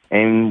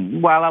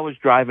 And while I was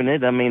driving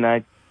it, I mean,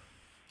 I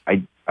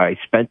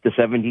spent the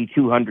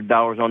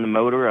 $7,200 on the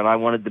motor, and I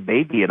wanted to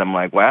baby it. I'm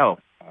like, wow,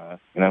 I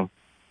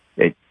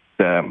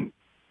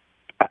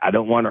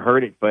don't want to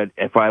hurt it, but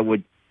if I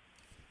would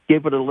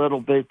give it a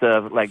little bit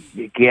of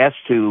gas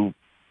to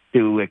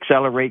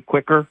accelerate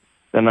quicker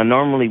than I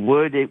normally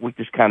would, it would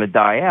just kind of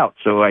die out.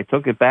 So I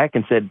took it back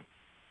and said,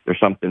 there's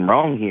something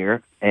wrong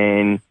here.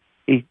 And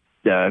he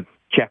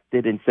checked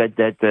it and said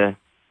that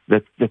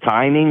the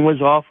timing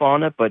was off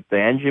on it, but the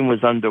engine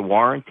was under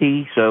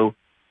warranty, so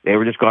they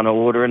were just going to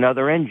order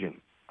another engine.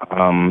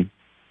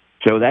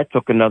 So that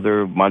took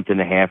another month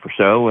and a half or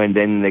so, and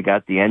then they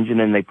got the engine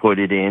and they put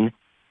it in.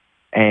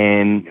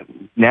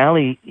 And now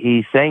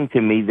he's saying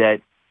to me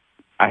that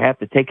I have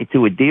to take it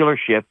to a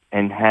dealership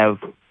and have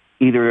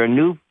either a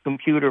new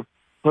computer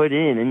put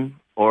in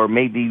or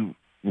maybe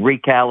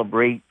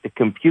recalibrate the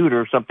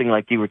computer, something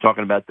like you were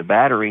talking about the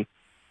battery,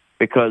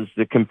 because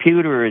the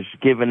computer is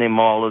giving him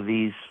all of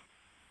these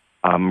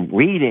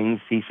readings,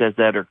 he says,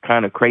 that are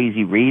kind of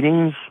crazy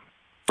readings.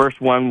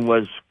 First one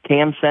was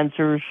cam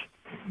sensors,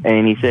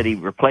 and he said he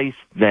replaced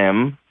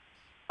them.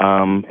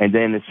 And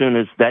then as soon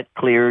as that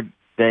cleared,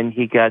 then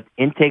he got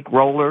intake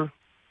roller,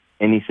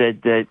 and he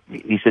said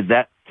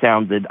that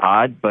sounded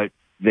odd, but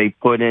they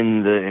put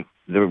in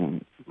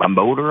a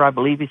motor, I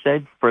believe he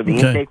said, for the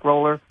intake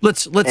roller. He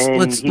said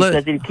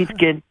that he keeps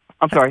getting.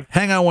 I'm sorry.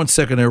 Hang on one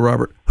second there,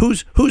 Robert.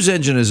 Whose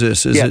engine is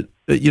this? Is it?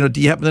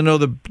 Do you happen to know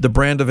the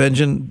brand of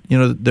engine?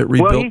 That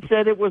rebuilt. Well, he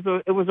said it was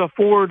a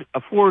Ford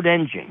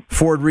engine.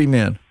 Ford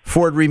reman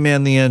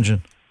the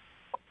engine.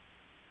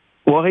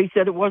 Well, he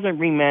said it wasn't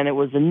reman; it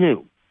was a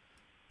new.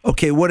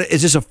 Okay, what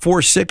is this? A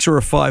 4.6 or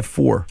a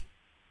 5.4?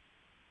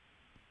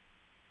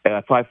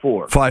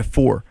 5.4.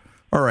 5.4.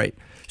 All right.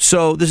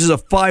 So this is a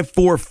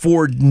 5.4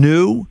 Ford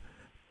new.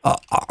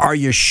 Are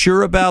you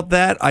sure about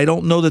that? I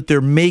don't know that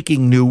they're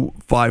making new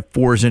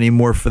 5.4s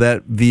anymore for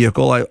that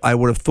vehicle. I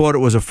would have thought it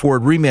was a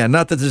Ford reman.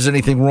 Not that there's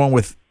anything wrong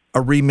with a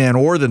reman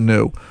or the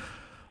new.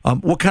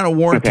 What kind of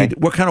warranty? Okay.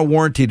 What kind of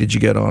warranty did you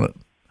get on it?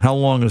 How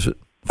long is it?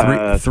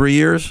 3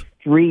 years.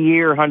 3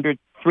 year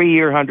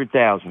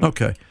 100,000.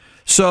 Okay.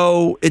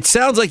 So it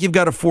sounds like you've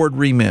got a Ford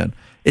reman.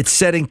 It's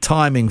setting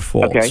timing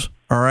faults. Okay.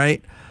 All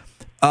right.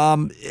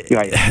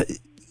 Right.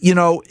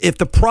 If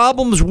the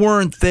problems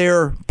weren't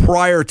there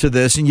prior to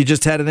this and you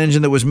just had an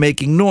engine that was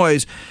making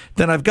noise,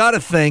 then I've got to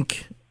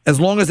think, as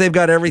long as they've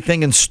got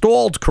everything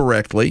installed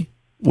correctly,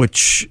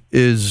 which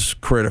is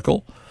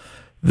critical,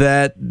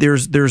 that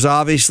there's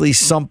obviously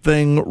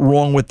something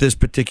wrong with this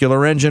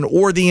particular engine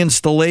or the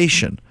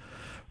installation.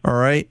 All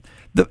right.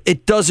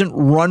 It doesn't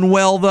run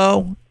well,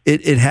 though.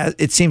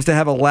 It seems to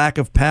have a lack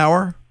of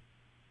power.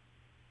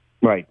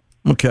 Right.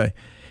 Okay.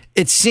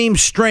 It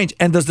seems strange.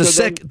 And does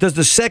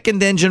the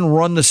second engine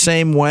run the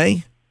same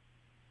way?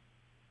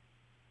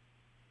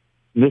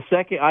 The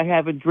second, I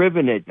haven't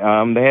driven it. They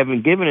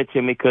haven't given it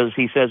to me because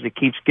he says it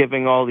keeps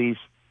giving all these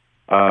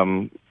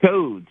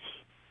codes,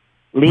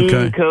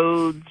 lean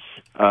codes.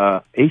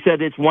 He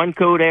said it's one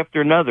code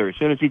after another. As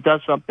soon as he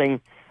does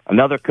something,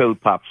 another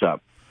code pops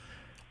up.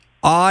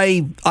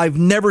 I've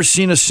never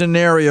seen a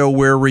scenario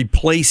where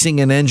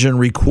replacing an engine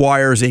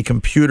requires a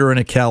computer and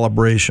a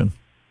calibration.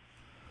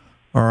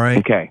 All right.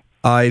 Okay.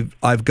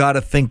 I've got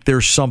to think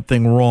there's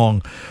something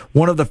wrong.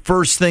 One of the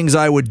first things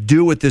I would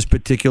do with this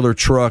particular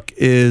truck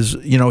is,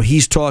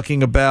 he's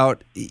talking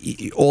about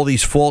all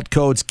these fault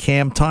codes,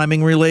 cam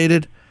timing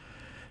related.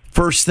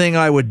 First thing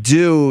I would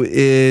do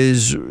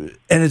is,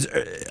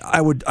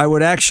 I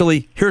would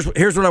actually, here's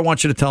what I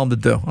want you to tell him to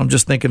do. I'm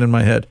just thinking in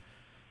my head.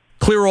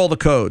 Clear all the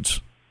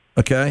codes.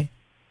 Okay.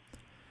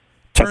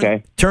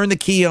 Turn the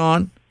key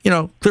on.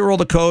 Clear all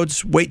the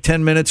codes. Wait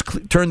 10 minutes.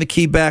 Turn the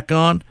key back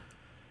on.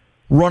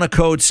 Run a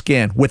code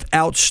scan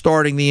without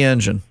starting the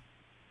engine.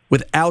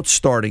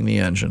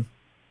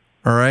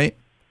 All right?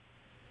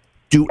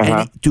 Do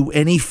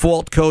any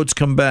fault codes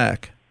come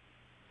back?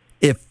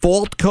 If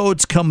fault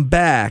codes come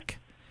back,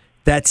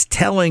 that's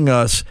telling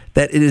us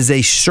that it is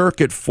a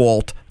circuit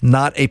fault,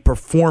 not a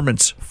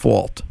performance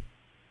fault.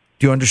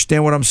 Do you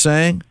understand what I'm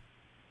saying?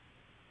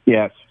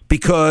 Yes.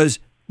 Because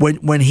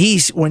when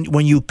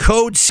you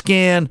code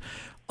scan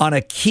on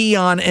a key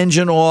on,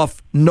 engine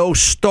off, no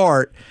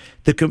start,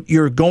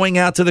 you're going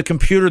out to the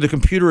computer. The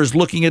computer is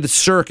looking at its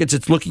circuits.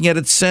 It's looking at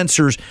its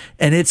sensors,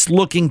 and it's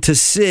looking to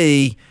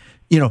see,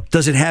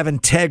 does it have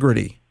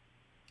integrity?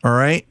 All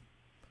right?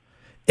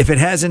 If it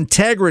has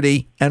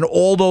integrity and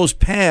all those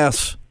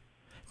pass,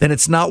 then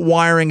it's not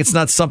wiring. It's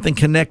not something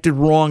connected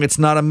wrong. It's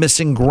not a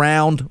missing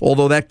ground,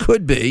 although that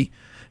could be.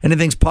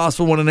 Anything's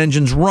possible when an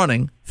engine's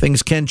running,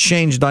 Things can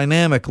change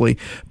dynamically,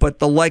 but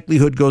the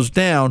likelihood goes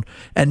down.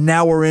 And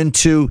now we're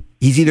into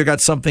he's either got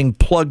something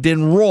plugged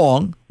in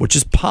wrong, which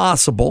is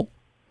possible,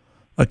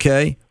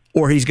 okay,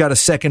 or he's got a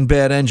second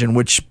bad engine,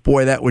 which,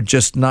 boy, that would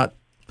just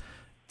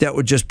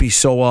be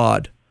so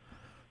odd.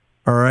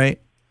 All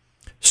right?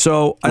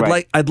 So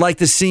I'd like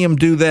to see him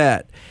do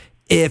that.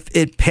 If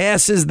it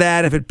passes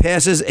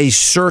a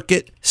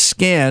circuit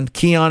scan,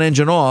 key on,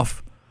 engine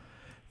off,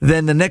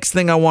 then the next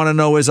thing I want to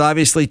know is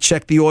obviously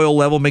check the oil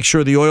level, make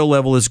sure the oil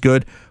level is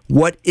good.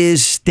 What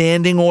is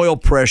standing oil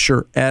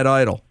pressure at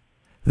idle?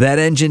 That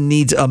engine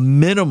needs a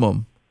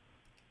minimum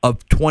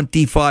of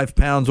 25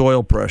 pounds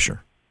oil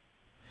pressure.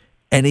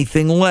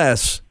 Anything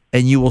less,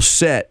 and you will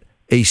set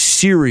a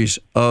series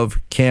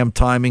of cam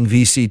timing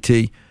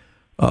VCT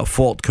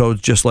fault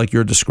codes just like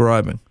you're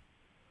describing.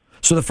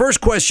 So the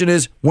first question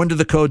is, when do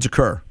the codes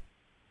occur?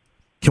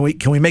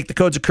 Can we make the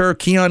codes occur,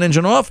 key on,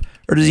 engine off,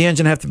 or does the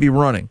engine have to be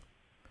running?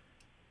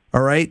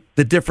 All right?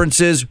 The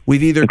difference is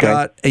we've either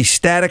got a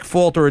static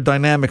fault or a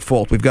dynamic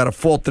fault. We've got a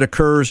fault that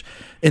occurs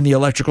in the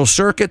electrical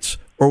circuits,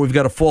 or we've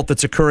got a fault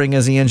that's occurring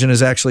as the engine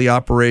is actually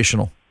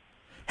operational.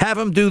 Have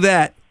them do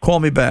that. Call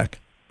me back.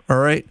 All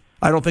right?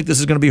 I don't think this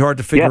is going to be hard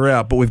to figure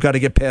out, but we've got to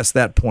get past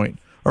that point.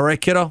 All right,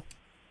 kiddo?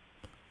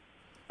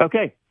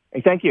 Okay.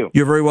 Hey, thank you.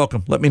 You're very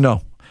welcome. Let me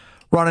know.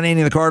 Ron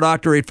Ananian, the Car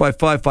Doctor,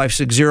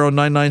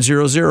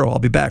 855-560-9900. I'll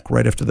be back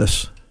right after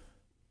this.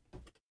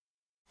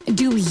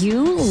 Do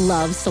you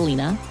love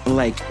Selena?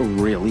 Like,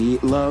 really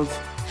love?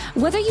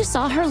 Whether you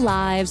saw her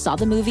live, saw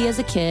the movie as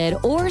a kid,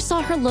 or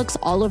saw her looks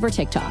all over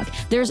TikTok,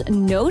 there's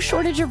no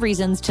shortage of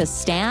reasons to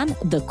stan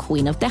the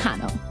Queen of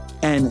Tejano.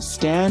 And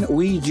Stan,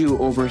 we do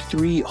over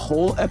 3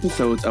 whole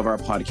episodes of our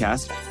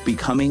podcast,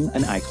 Becoming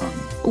an Icon.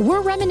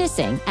 We're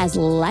reminiscing as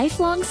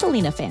lifelong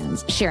Selena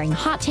fans, sharing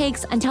hot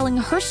takes and telling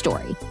her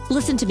story.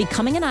 Listen to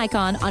Becoming an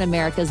Icon on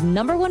America's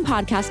 #1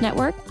 podcast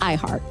network,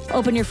 iHeart.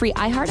 Open your free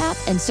iHeart app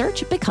and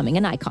search Becoming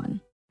an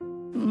Icon.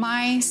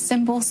 My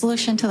simple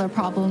solution to the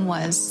problem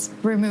was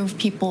remove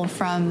people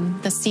from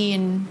the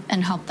scene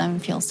and help them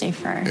feel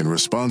safer. In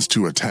response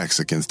to attacks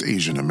against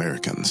Asian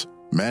Americans,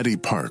 Maddie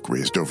Park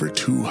raised over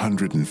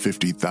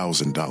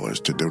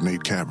 $250,000 to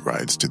donate cab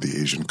rides to the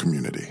Asian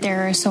community.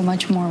 There is so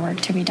much more work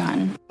to be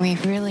done. We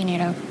really need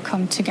to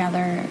come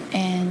together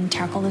and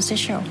tackle this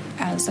issue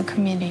as a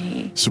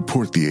community.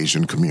 Support the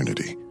Asian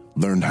community.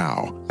 Learn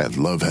how at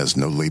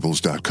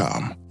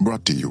lovehasnolabels.com.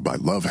 Brought to you by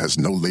Love Has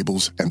No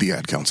Labels and the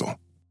Ad Council.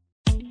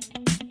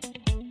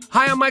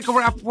 Hi, I'm Michael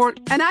Rappaport.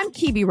 And I'm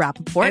Kibi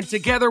Rappaport. And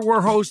together we're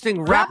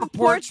hosting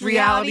Rappaport's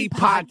Reality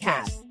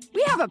Podcast.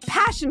 We have a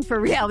passion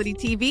for reality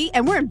TV,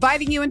 and we're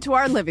inviting you into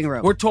our living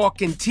room. We're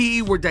talking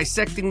tea, we're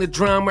dissecting the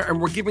drama, and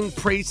we're giving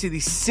praise to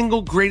the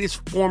single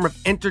greatest form of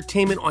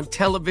entertainment on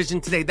television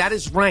today. That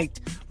is right.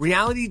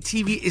 Reality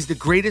TV is the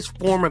greatest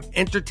form of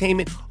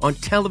entertainment on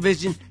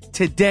television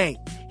today.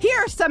 Here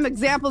are some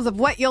examples of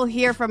what you'll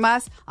hear from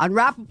us on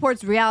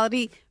Rappaport's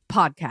Reality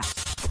Podcast.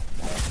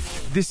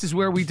 This is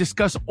where we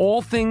discuss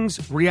all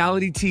things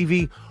reality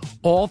TV,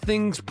 all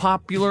things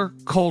popular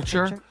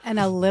culture. And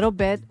a little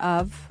bit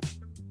of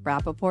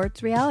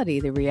Rappaport's reality,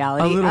 the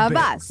reality of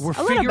us. We're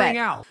figuring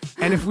out.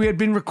 And if we had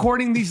been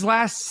recording these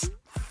last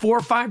 4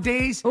 or 5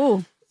 days,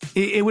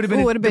 it would have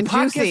been, the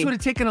podcast juicy. would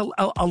have taken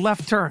a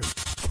left turn.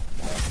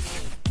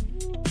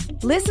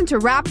 Listen to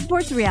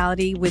Rappaport's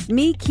Reality with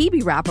me,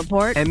 Kibi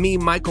Rappaport. And me,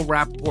 Michael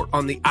Rappaport,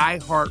 on the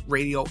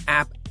iHeartRadio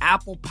app,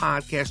 Apple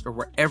Podcast, or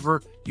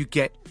wherever you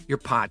get your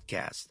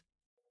podcast.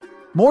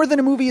 More Than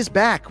a Movie is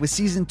back with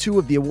Season 2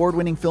 of the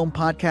award-winning film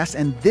podcast,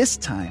 and this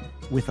time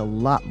with a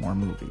lot more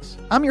movies.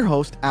 I'm your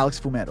host, Alex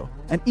Fumero,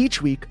 and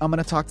each week I'm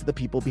going to talk to the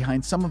people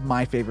behind some of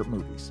my favorite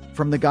movies.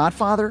 From The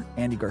Godfather,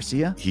 Andy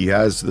Garcia. He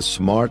has the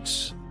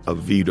smarts of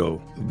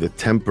Vito, the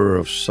temper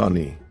of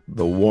Sonny,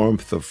 the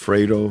warmth of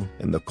Fredo,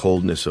 and the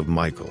coldness of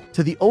Michael.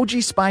 To the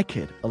OG Spy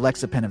Kid,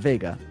 Alexa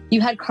Penavega.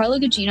 You had Carla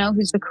Gugino,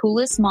 who's the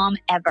coolest mom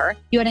ever.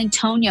 You had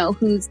Antonio,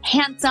 who's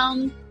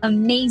handsome,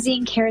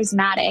 amazing,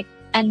 charismatic.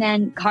 And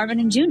then Carmen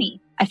and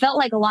Junie. I felt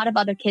like a lot of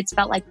other kids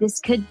felt like this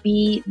could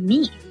be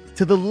me.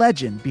 To the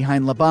legend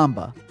behind La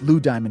Bamba, Lou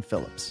Diamond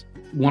Phillips.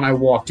 When I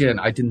walked in,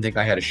 I didn't think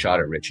I had a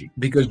shot at Richie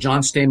because John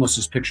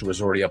Stamos' picture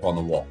was already up on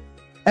the wall.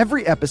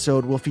 Every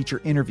episode will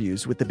feature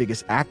interviews with the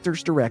biggest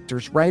actors,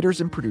 directors, writers,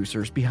 and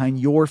producers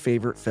behind your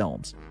favorite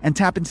films and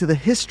tap into the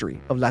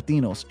history of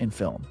Latinos in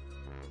film.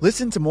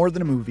 Listen to More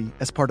Than a Movie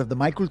as part of the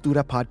My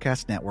Cultura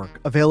Podcast Network,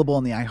 available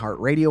on the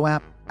iHeartRadio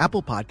app,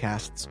 Apple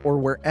Podcasts, or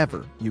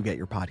wherever you get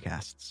your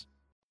podcasts.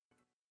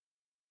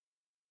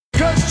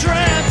 'Cause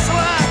tramps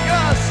like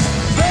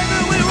us,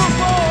 baby, we were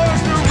born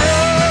to run.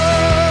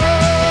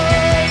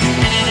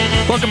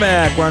 Welcome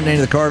back. Ron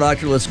Ananian, the Car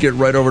Doctor. Let's get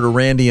right over to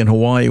Randy in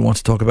Hawaii, who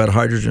wants to talk about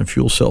hydrogen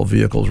fuel cell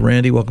vehicles.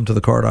 Randy, welcome to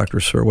the Car Doctor,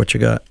 sir. What you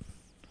got?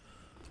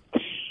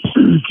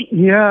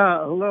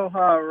 Yeah,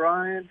 aloha,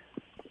 Ryan.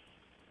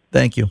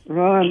 Thank you.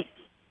 Ron,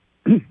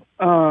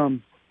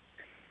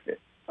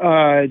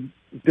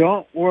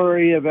 don't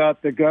worry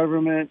about the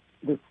government,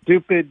 the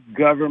stupid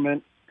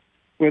government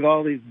with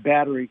all these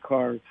battery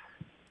cars.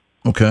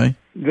 Okay.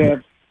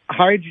 The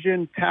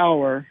hydrogen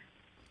power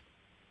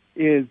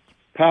is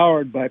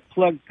powered by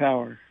Plug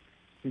Power.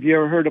 Have you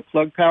ever heard of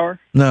Plug Power?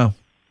 No.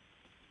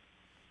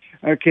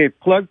 Okay,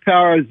 Plug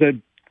Power is a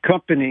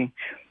company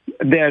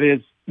that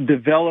is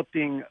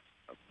developing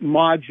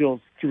modules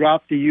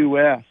throughout the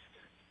U.S.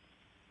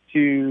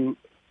 to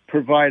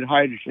provide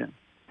hydrogen.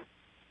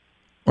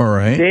 All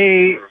right.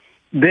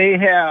 They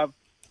have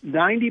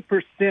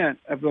 90%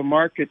 of the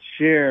market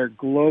share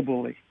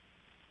globally,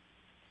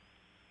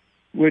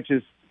 which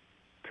is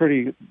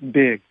pretty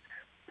big.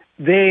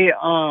 They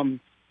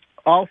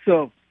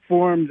also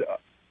formed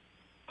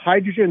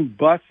hydrogen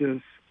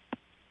buses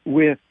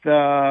with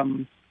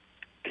Canada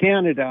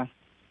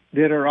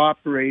that are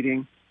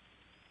operating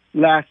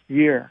last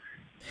year.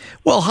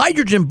 Well,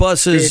 hydrogen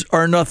buses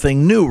are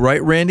nothing new,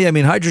 right, Randy? I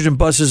mean, hydrogen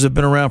buses have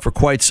been around for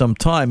quite some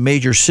time.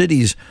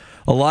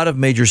 A lot of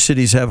major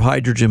cities have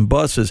hydrogen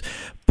buses.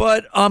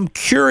 But I'm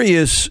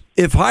curious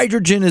if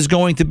hydrogen is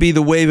going to be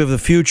the wave of the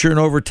future and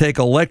overtake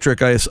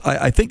electric.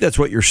 I think that's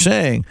what you're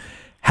saying.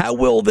 How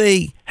will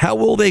they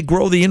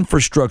grow the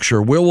infrastructure?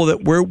 Where will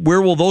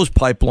those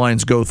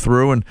pipelines go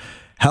through, and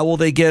how will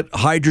they get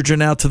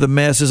hydrogen out to the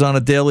masses on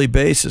a daily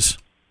basis?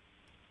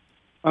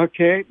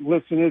 Okay,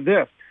 listen to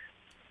this.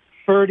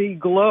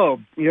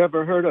 Fertiglobe. You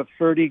ever heard of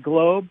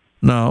Fertiglobe?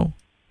 No.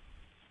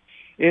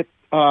 It's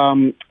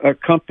a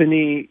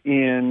company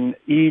in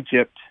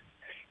Egypt.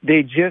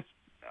 They just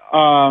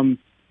Plug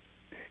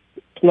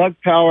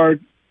Power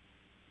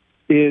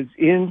is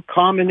in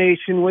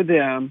combination with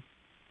them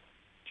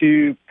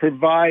to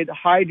provide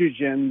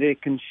hydrogen. They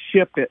can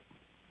ship it.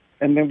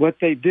 And then what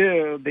they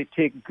do, they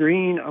take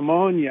green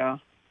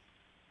ammonia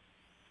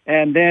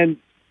and then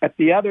at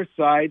the other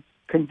side,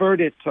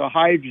 convert it to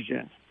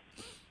hydrogen.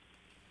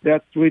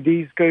 That's what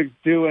these guys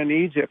do in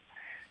Egypt.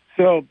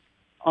 So,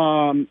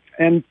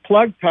 and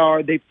Plug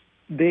Power,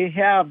 they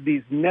have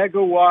these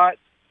megawatt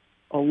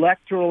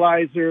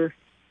electrolyzer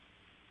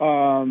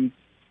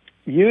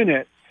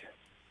units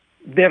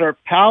that are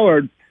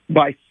powered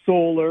by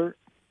solar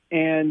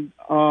and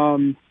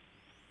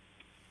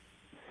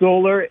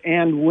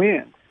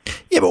wind.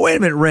 Yeah, but wait a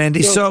minute,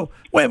 Randy. So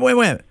wait a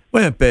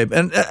minute, babe.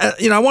 And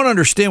I want to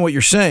understand what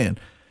you're saying.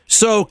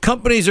 So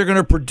companies are going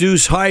to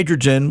produce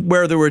hydrogen,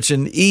 whether it's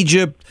in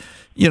Egypt,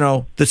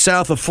 the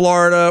south of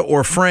Florida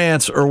or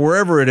France or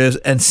wherever it is,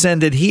 and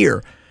send it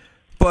here.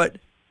 But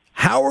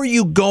how are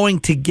you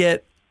going to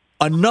get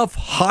enough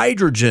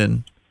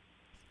hydrogen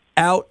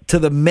out to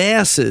the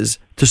masses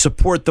to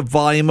support the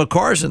volume of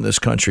cars in this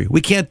country?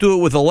 We can't do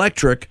it with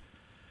electric.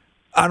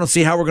 I don't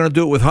see how we're going to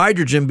do it with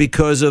hydrogen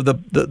because of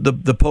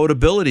the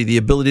potability, the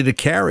ability to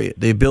carry it,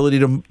 the ability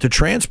to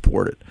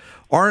transport it.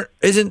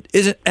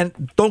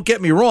 And don't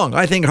get me wrong,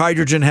 I think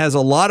hydrogen has a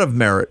lot of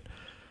merit.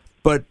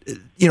 But,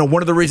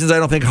 one of the reasons I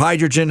don't think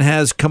hydrogen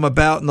has come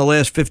about in the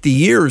last 50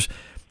 years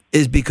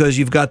is because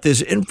you've got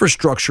this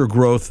infrastructure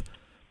growth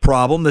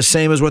problem, the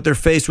same as what they're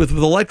faced with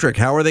electric.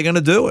 How are they going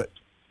to do it?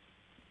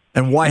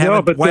 And why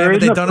haven't they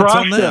done it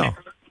until now?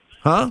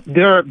 Huh?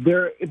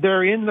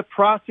 They're in the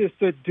process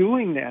of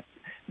doing that.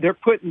 They're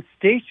putting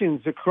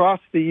stations across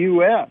the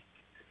U.S.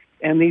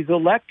 and these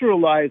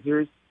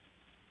electrolyzers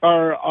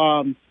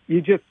are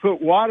you just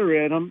put water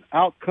in them,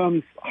 out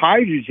comes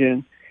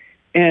hydrogen,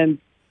 and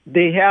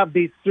they have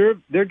these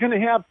they're going to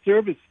have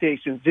service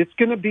stations. It's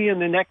going to be in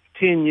the next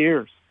 10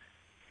 years.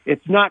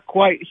 It's not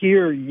quite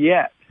here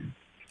yet,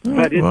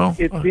 but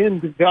it's in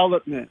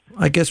development.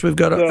 I guess we've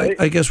got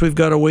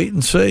to wait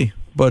and see.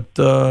 But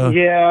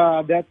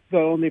yeah, that's the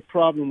only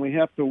problem. We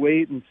have to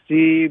wait and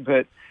see.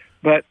 But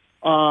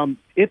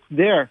it's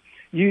there.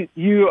 You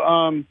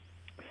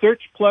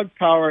search Plug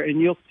Power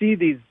and you'll see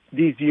these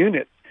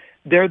units.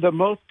 They're the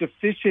most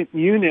efficient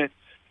units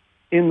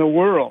in the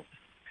world.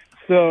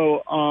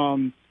 So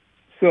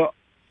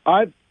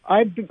I've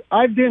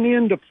been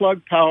into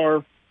Plug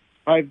Power.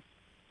 I'm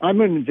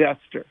an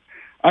investor.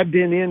 I've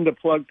been into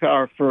Plug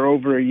Power for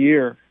over a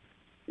year,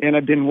 and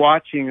I've been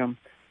watching them.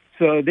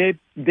 So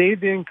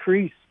they've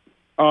increased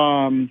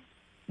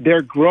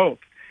their growth.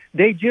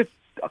 They just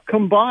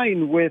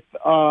combined with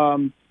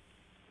South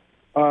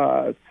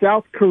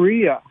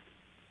Korea.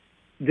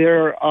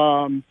 They're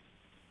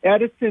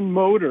Edison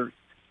Motors.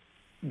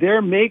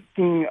 They're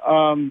making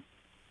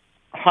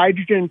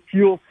hydrogen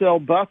fuel cell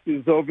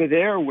buses over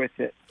there with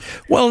it.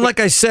 Well, like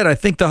I said, I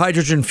think the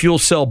hydrogen fuel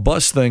cell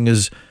bus thing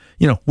is,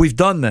 we've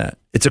done that.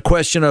 It's a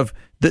question of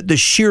the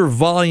sheer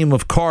volume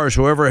of cars,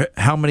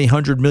 how many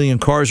 100 million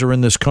cars are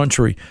in this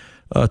country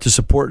to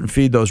support and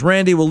feed those.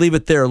 Randy, we'll leave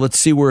it there. Let's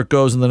see where it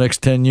goes in the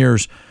next 10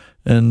 years,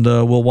 and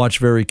we'll watch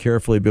very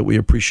carefully, but we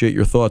appreciate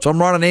your thoughts. I'm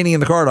Ron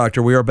Ananian, the Car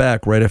Doctor. We are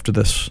back right after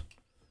this.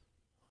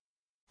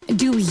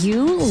 Do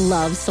you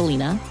love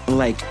Selena?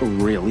 Like,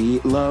 really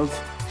love?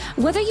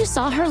 Whether you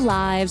saw her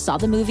live, saw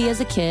the movie as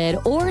a kid,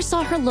 or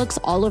saw her looks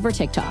all over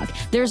TikTok,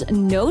 there's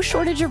no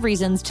shortage of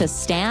reasons to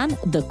stan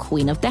the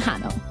Queen of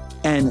Tejano.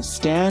 And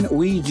Stan,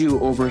 we do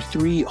over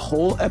 3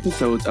 whole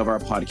episodes of our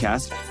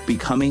podcast,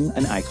 Becoming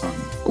an Icon.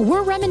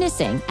 We're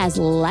reminiscing as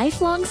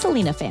lifelong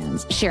Selena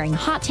fans, sharing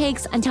hot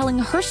takes and telling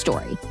her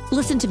story.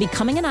 Listen to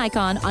Becoming an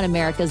Icon on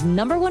America's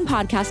 #1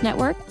 podcast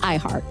network,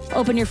 iHeart.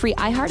 Open your free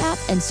iHeart app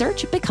and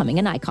search Becoming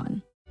an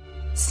Icon.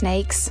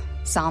 Snakes,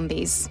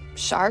 zombies,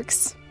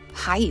 sharks,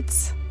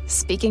 heights,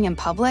 speaking in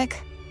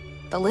public.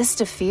 The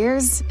list of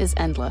fears is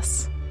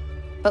endless.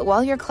 But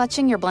while you're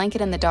clutching your blanket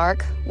in the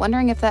dark,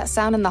 wondering if that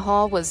sound in the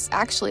hall was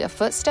actually a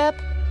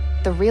footstep,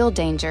 the real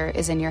danger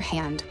is in your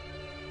hand,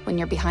 when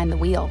you're behind the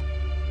wheel.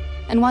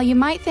 And while you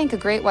might think a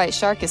great white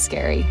shark is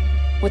scary,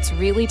 what's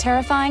really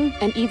terrifying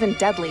and even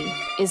deadly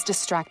is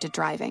distracted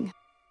driving.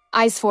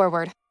 Eyes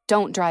forward,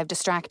 don't drive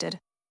distracted.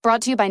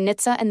 Brought to you by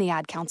NHTSA and the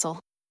Ad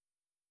Council.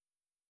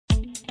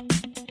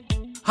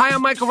 Hi,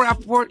 I'm Michael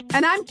Rappaport.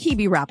 And I'm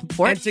Kibi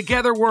Rappaport. And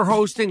together we're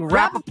hosting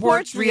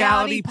Rappaport's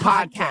Reality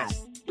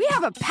Podcast. We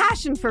have a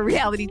passion for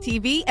reality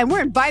TV, and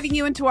we're inviting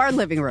you into our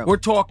living room. We're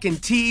talking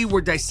tea,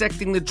 we're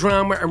dissecting the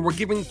drama, and we're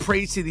giving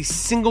praise to the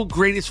single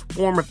greatest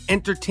form of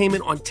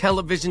entertainment on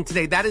television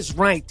today. That is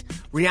right.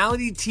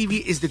 Reality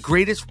TV is the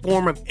greatest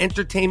form of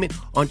entertainment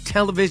on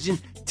television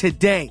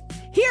today.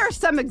 Here are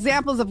some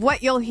examples of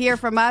what you'll hear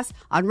from us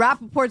on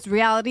Rappaport's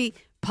Reality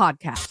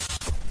Podcast.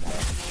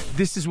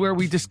 This is where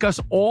we discuss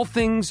all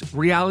things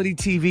reality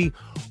TV,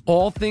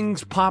 all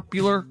things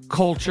popular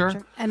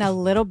culture. And a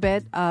little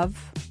bit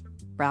of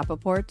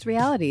Rappaport's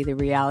reality, the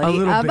reality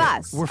of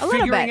us. We're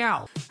figuring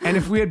out. And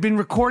if we had been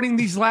recording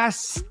these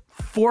last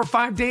 4 or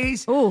 5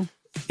 days,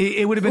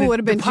 it would have been,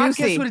 the podcast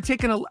juicy. Would have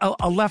taken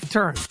a left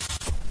turn.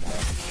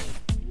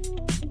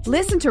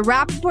 Listen to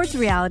Rappaport's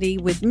Reality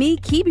with me,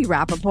 Kibi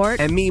Rappaport.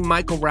 And me,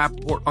 Michael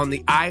Rappaport, on the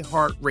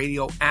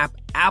iHeartRadio app,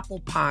 Apple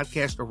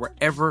Podcast, or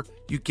wherever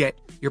you get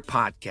your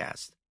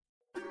podcast.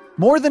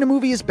 More Than a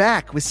Movie is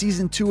back with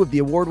Season 2 of the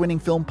award-winning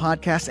film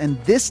podcast,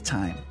 and this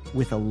time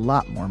with a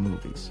lot more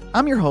movies.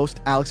 I'm your host,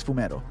 Alex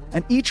Fumero,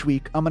 and each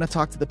week I'm going to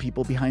talk to the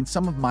people behind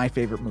some of my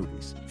favorite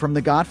movies. From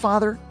The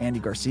Godfather, Andy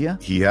Garcia.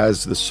 He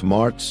has the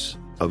smarts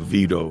of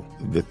Vito,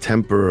 the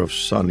temper of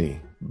Sonny,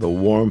 the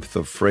warmth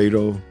of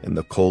Fredo, and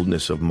the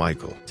coldness of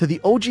Michael. To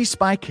the OG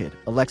Spy Kid,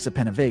 Alexa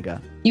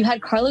Penavega. You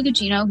had Carla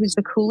Gugino, who's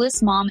the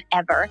coolest mom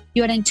ever.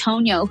 You had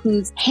Antonio,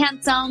 who's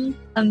handsome,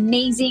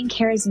 amazing,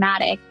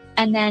 charismatic.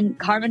 And then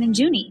Carmen and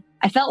Junie.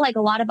 I felt like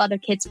a lot of other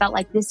kids felt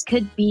like this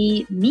could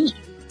be me.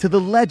 To the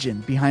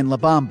legend behind La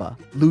Bamba,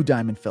 Lou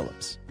Diamond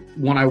Phillips.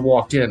 When I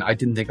walked in, I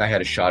didn't think I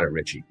had a shot at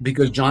Richie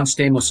because John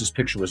Stamos'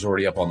 picture was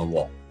already up on the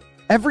wall.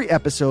 Every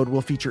episode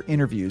will feature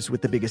interviews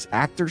with the biggest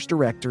actors,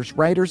 directors,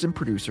 writers, and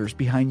producers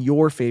behind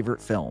your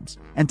favorite films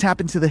and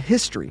tap into the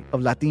history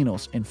of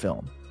Latinos in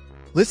film.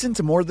 Listen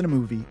to More Than a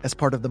Movie as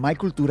part of the My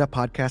Cultura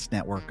Podcast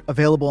Network,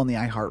 available on the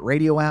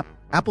iHeartRadio app,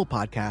 Apple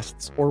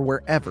Podcasts, or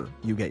wherever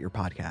you get your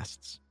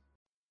podcasts.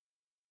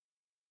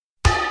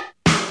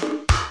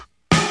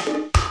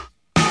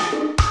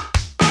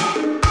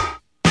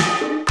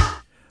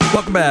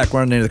 Welcome back.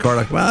 We're on the name of the car.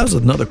 Well, that was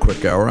another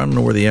quick hour. I don't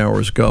know where the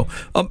hours go.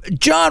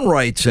 John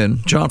writes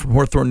in. John from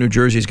Hawthorne, New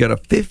Jersey. He's got a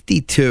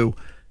 52.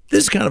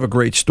 This is kind of a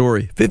great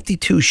story.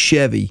 52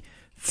 Chevy,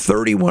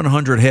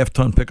 3,100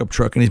 half-ton pickup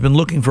truck, and he's been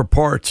looking for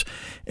parts.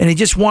 And he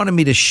just wanted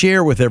me to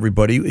share with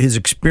everybody his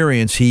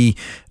experience. He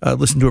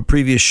listened to a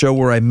previous show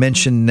where I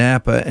mentioned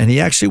Napa, and he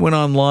actually went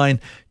online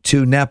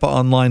to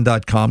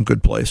napaonline.com,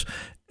 good place,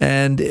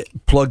 and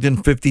plugged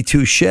in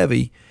 52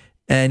 Chevy.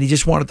 And he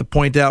just wanted to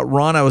point out,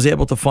 Ron, I was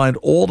able to find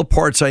all the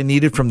parts I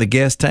needed from the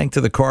gas tank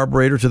to the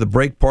carburetor to the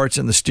brake parts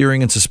and the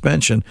steering and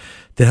suspension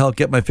to help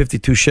get my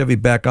 52 Chevy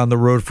back on the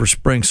road for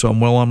spring. So I'm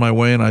well on my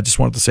way, and I just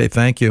wanted to say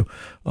thank you.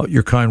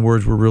 Your kind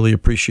words were really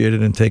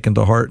appreciated and taken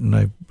to heart, and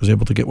I was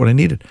able to get what I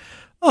needed.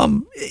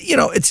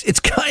 It's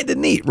kind of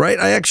neat, right?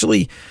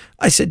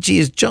 I said, gee,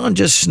 is John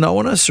just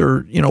snowing us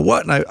or,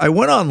 what? And I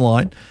went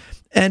online,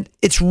 and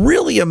it's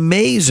really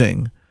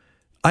amazing.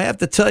 I have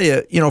to tell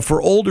you,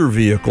 for older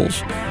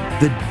vehicles,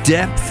 the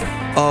depth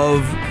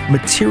of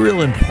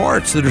material and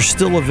parts that are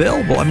still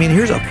available. I mean,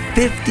 here's a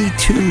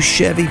 52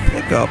 Chevy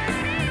pickup,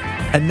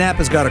 and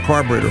Napa's got a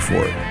carburetor for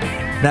it.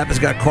 Napa's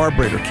got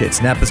carburetor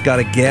kits. Napa's got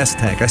a gas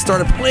tank. I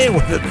started playing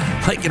with it.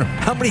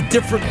 How many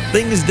different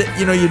things that,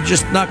 you're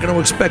just not going to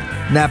expect.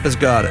 Napa's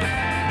got it.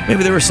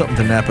 Maybe there was something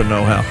to Napa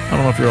know-how. I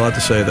don't know if you're allowed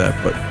to say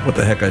that, but what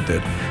the heck I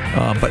did.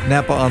 But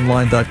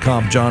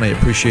NapaOnline.com, Johnny,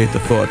 appreciate the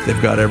thought.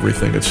 They've got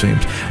everything, it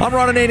seems. I'm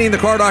Ron Ananian, the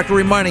Car Doctor,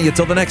 reminding you,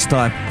 till the next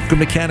time, good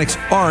mechanics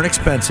aren't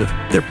expensive.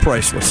 They're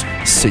priceless.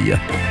 See ya.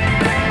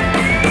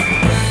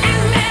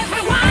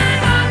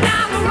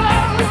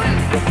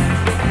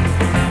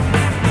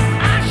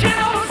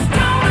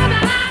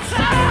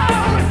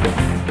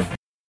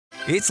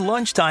 It's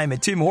lunchtime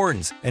at Tim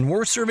Hortons, and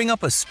we're serving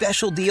up a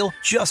special deal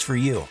just for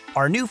you.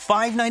 Our new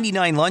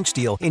 $5.99 lunch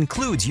deal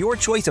includes your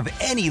choice of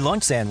any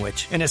lunch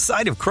sandwich and a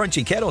side of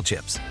crunchy kettle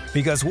chips.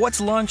 Because what's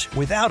lunch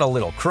without a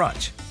little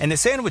crunch? And the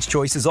sandwich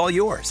choice is all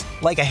yours,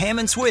 like a ham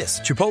and Swiss,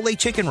 Chipotle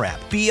chicken wrap,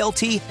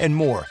 BLT, and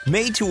more,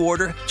 made to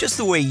order just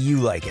the way you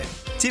like it.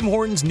 Tim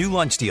Hortons' new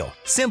lunch deal.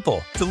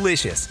 Simple,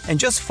 delicious, and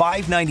just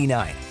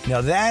 $5.99.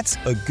 Now that's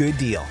a good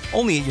deal.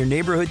 Only at your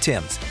neighborhood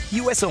Tim's.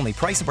 U.S. only.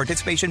 Price and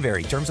participation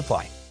vary. Terms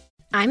apply.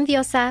 I'm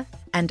Diosa.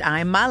 And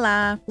I'm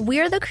Mala.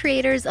 We're the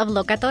creators of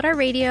Locatora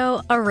Radio,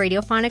 a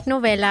radiophonic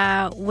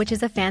novela, which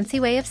is a fancy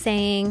way of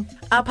saying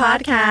a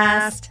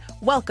podcast.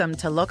 Welcome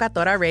to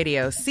Locatora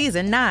Radio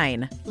Season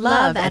 9.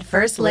 Love at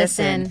First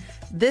Listen.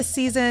 This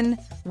season,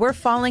 we're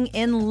falling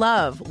in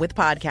love with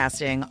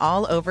podcasting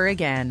all over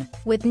again.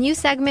 With new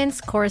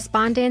segments,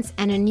 correspondence,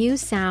 and a new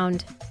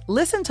sound.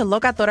 Listen to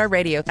Locatora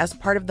Radio as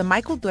part of the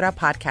My Cultura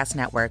Podcast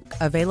Network.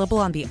 Available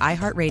on the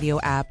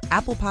iHeartRadio app,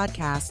 Apple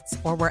Podcasts,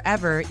 or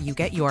wherever you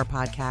get your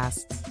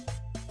podcasts.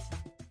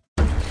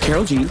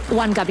 Carol G.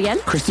 Juan Gabriel.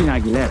 Christina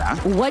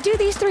Aguilera. What do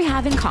these three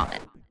have in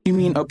common? You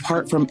mean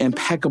apart from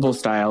impeccable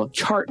style,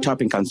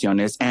 chart-topping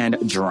canciones, and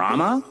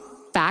drama?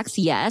 Facts,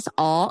 yes,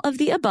 all of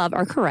the above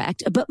are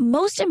correct, but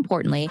most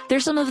importantly,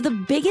 they're some of the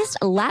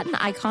biggest Latin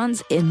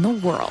icons in the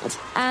world.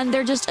 And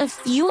they're just a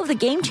few of the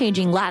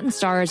game-changing Latin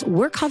stars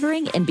we're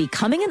covering in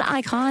Becoming an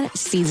Icon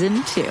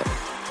Season 2.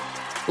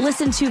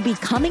 Listen to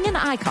Becoming an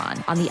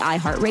Icon on the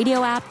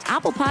iHeartRadio app,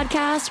 Apple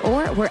Podcasts,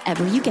 or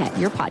wherever you get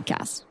your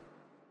podcasts.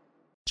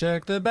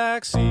 Check the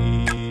back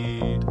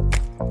seat.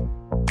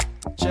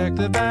 Check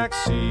the back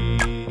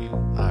seat.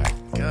 All right,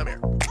 come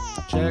here.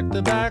 Check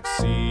the back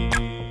seat.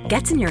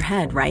 Gets in your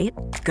head, right?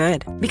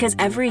 Good. Because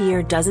every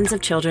year, dozens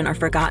of children are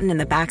forgotten in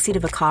the backseat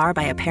of a car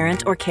by a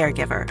parent or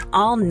caregiver.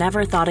 All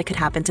never thought it could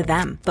happen to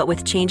them. But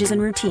with changes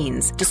in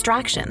routines,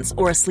 distractions,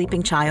 or a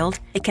sleeping child,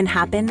 it can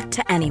happen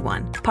to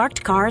anyone.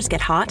 Parked cars get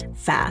hot,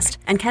 fast,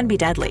 and can be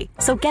deadly.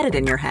 So get it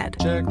in your head.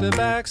 Check the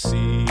back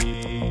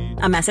seat.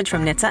 A message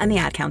from NHTSA and the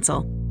Ad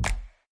Council.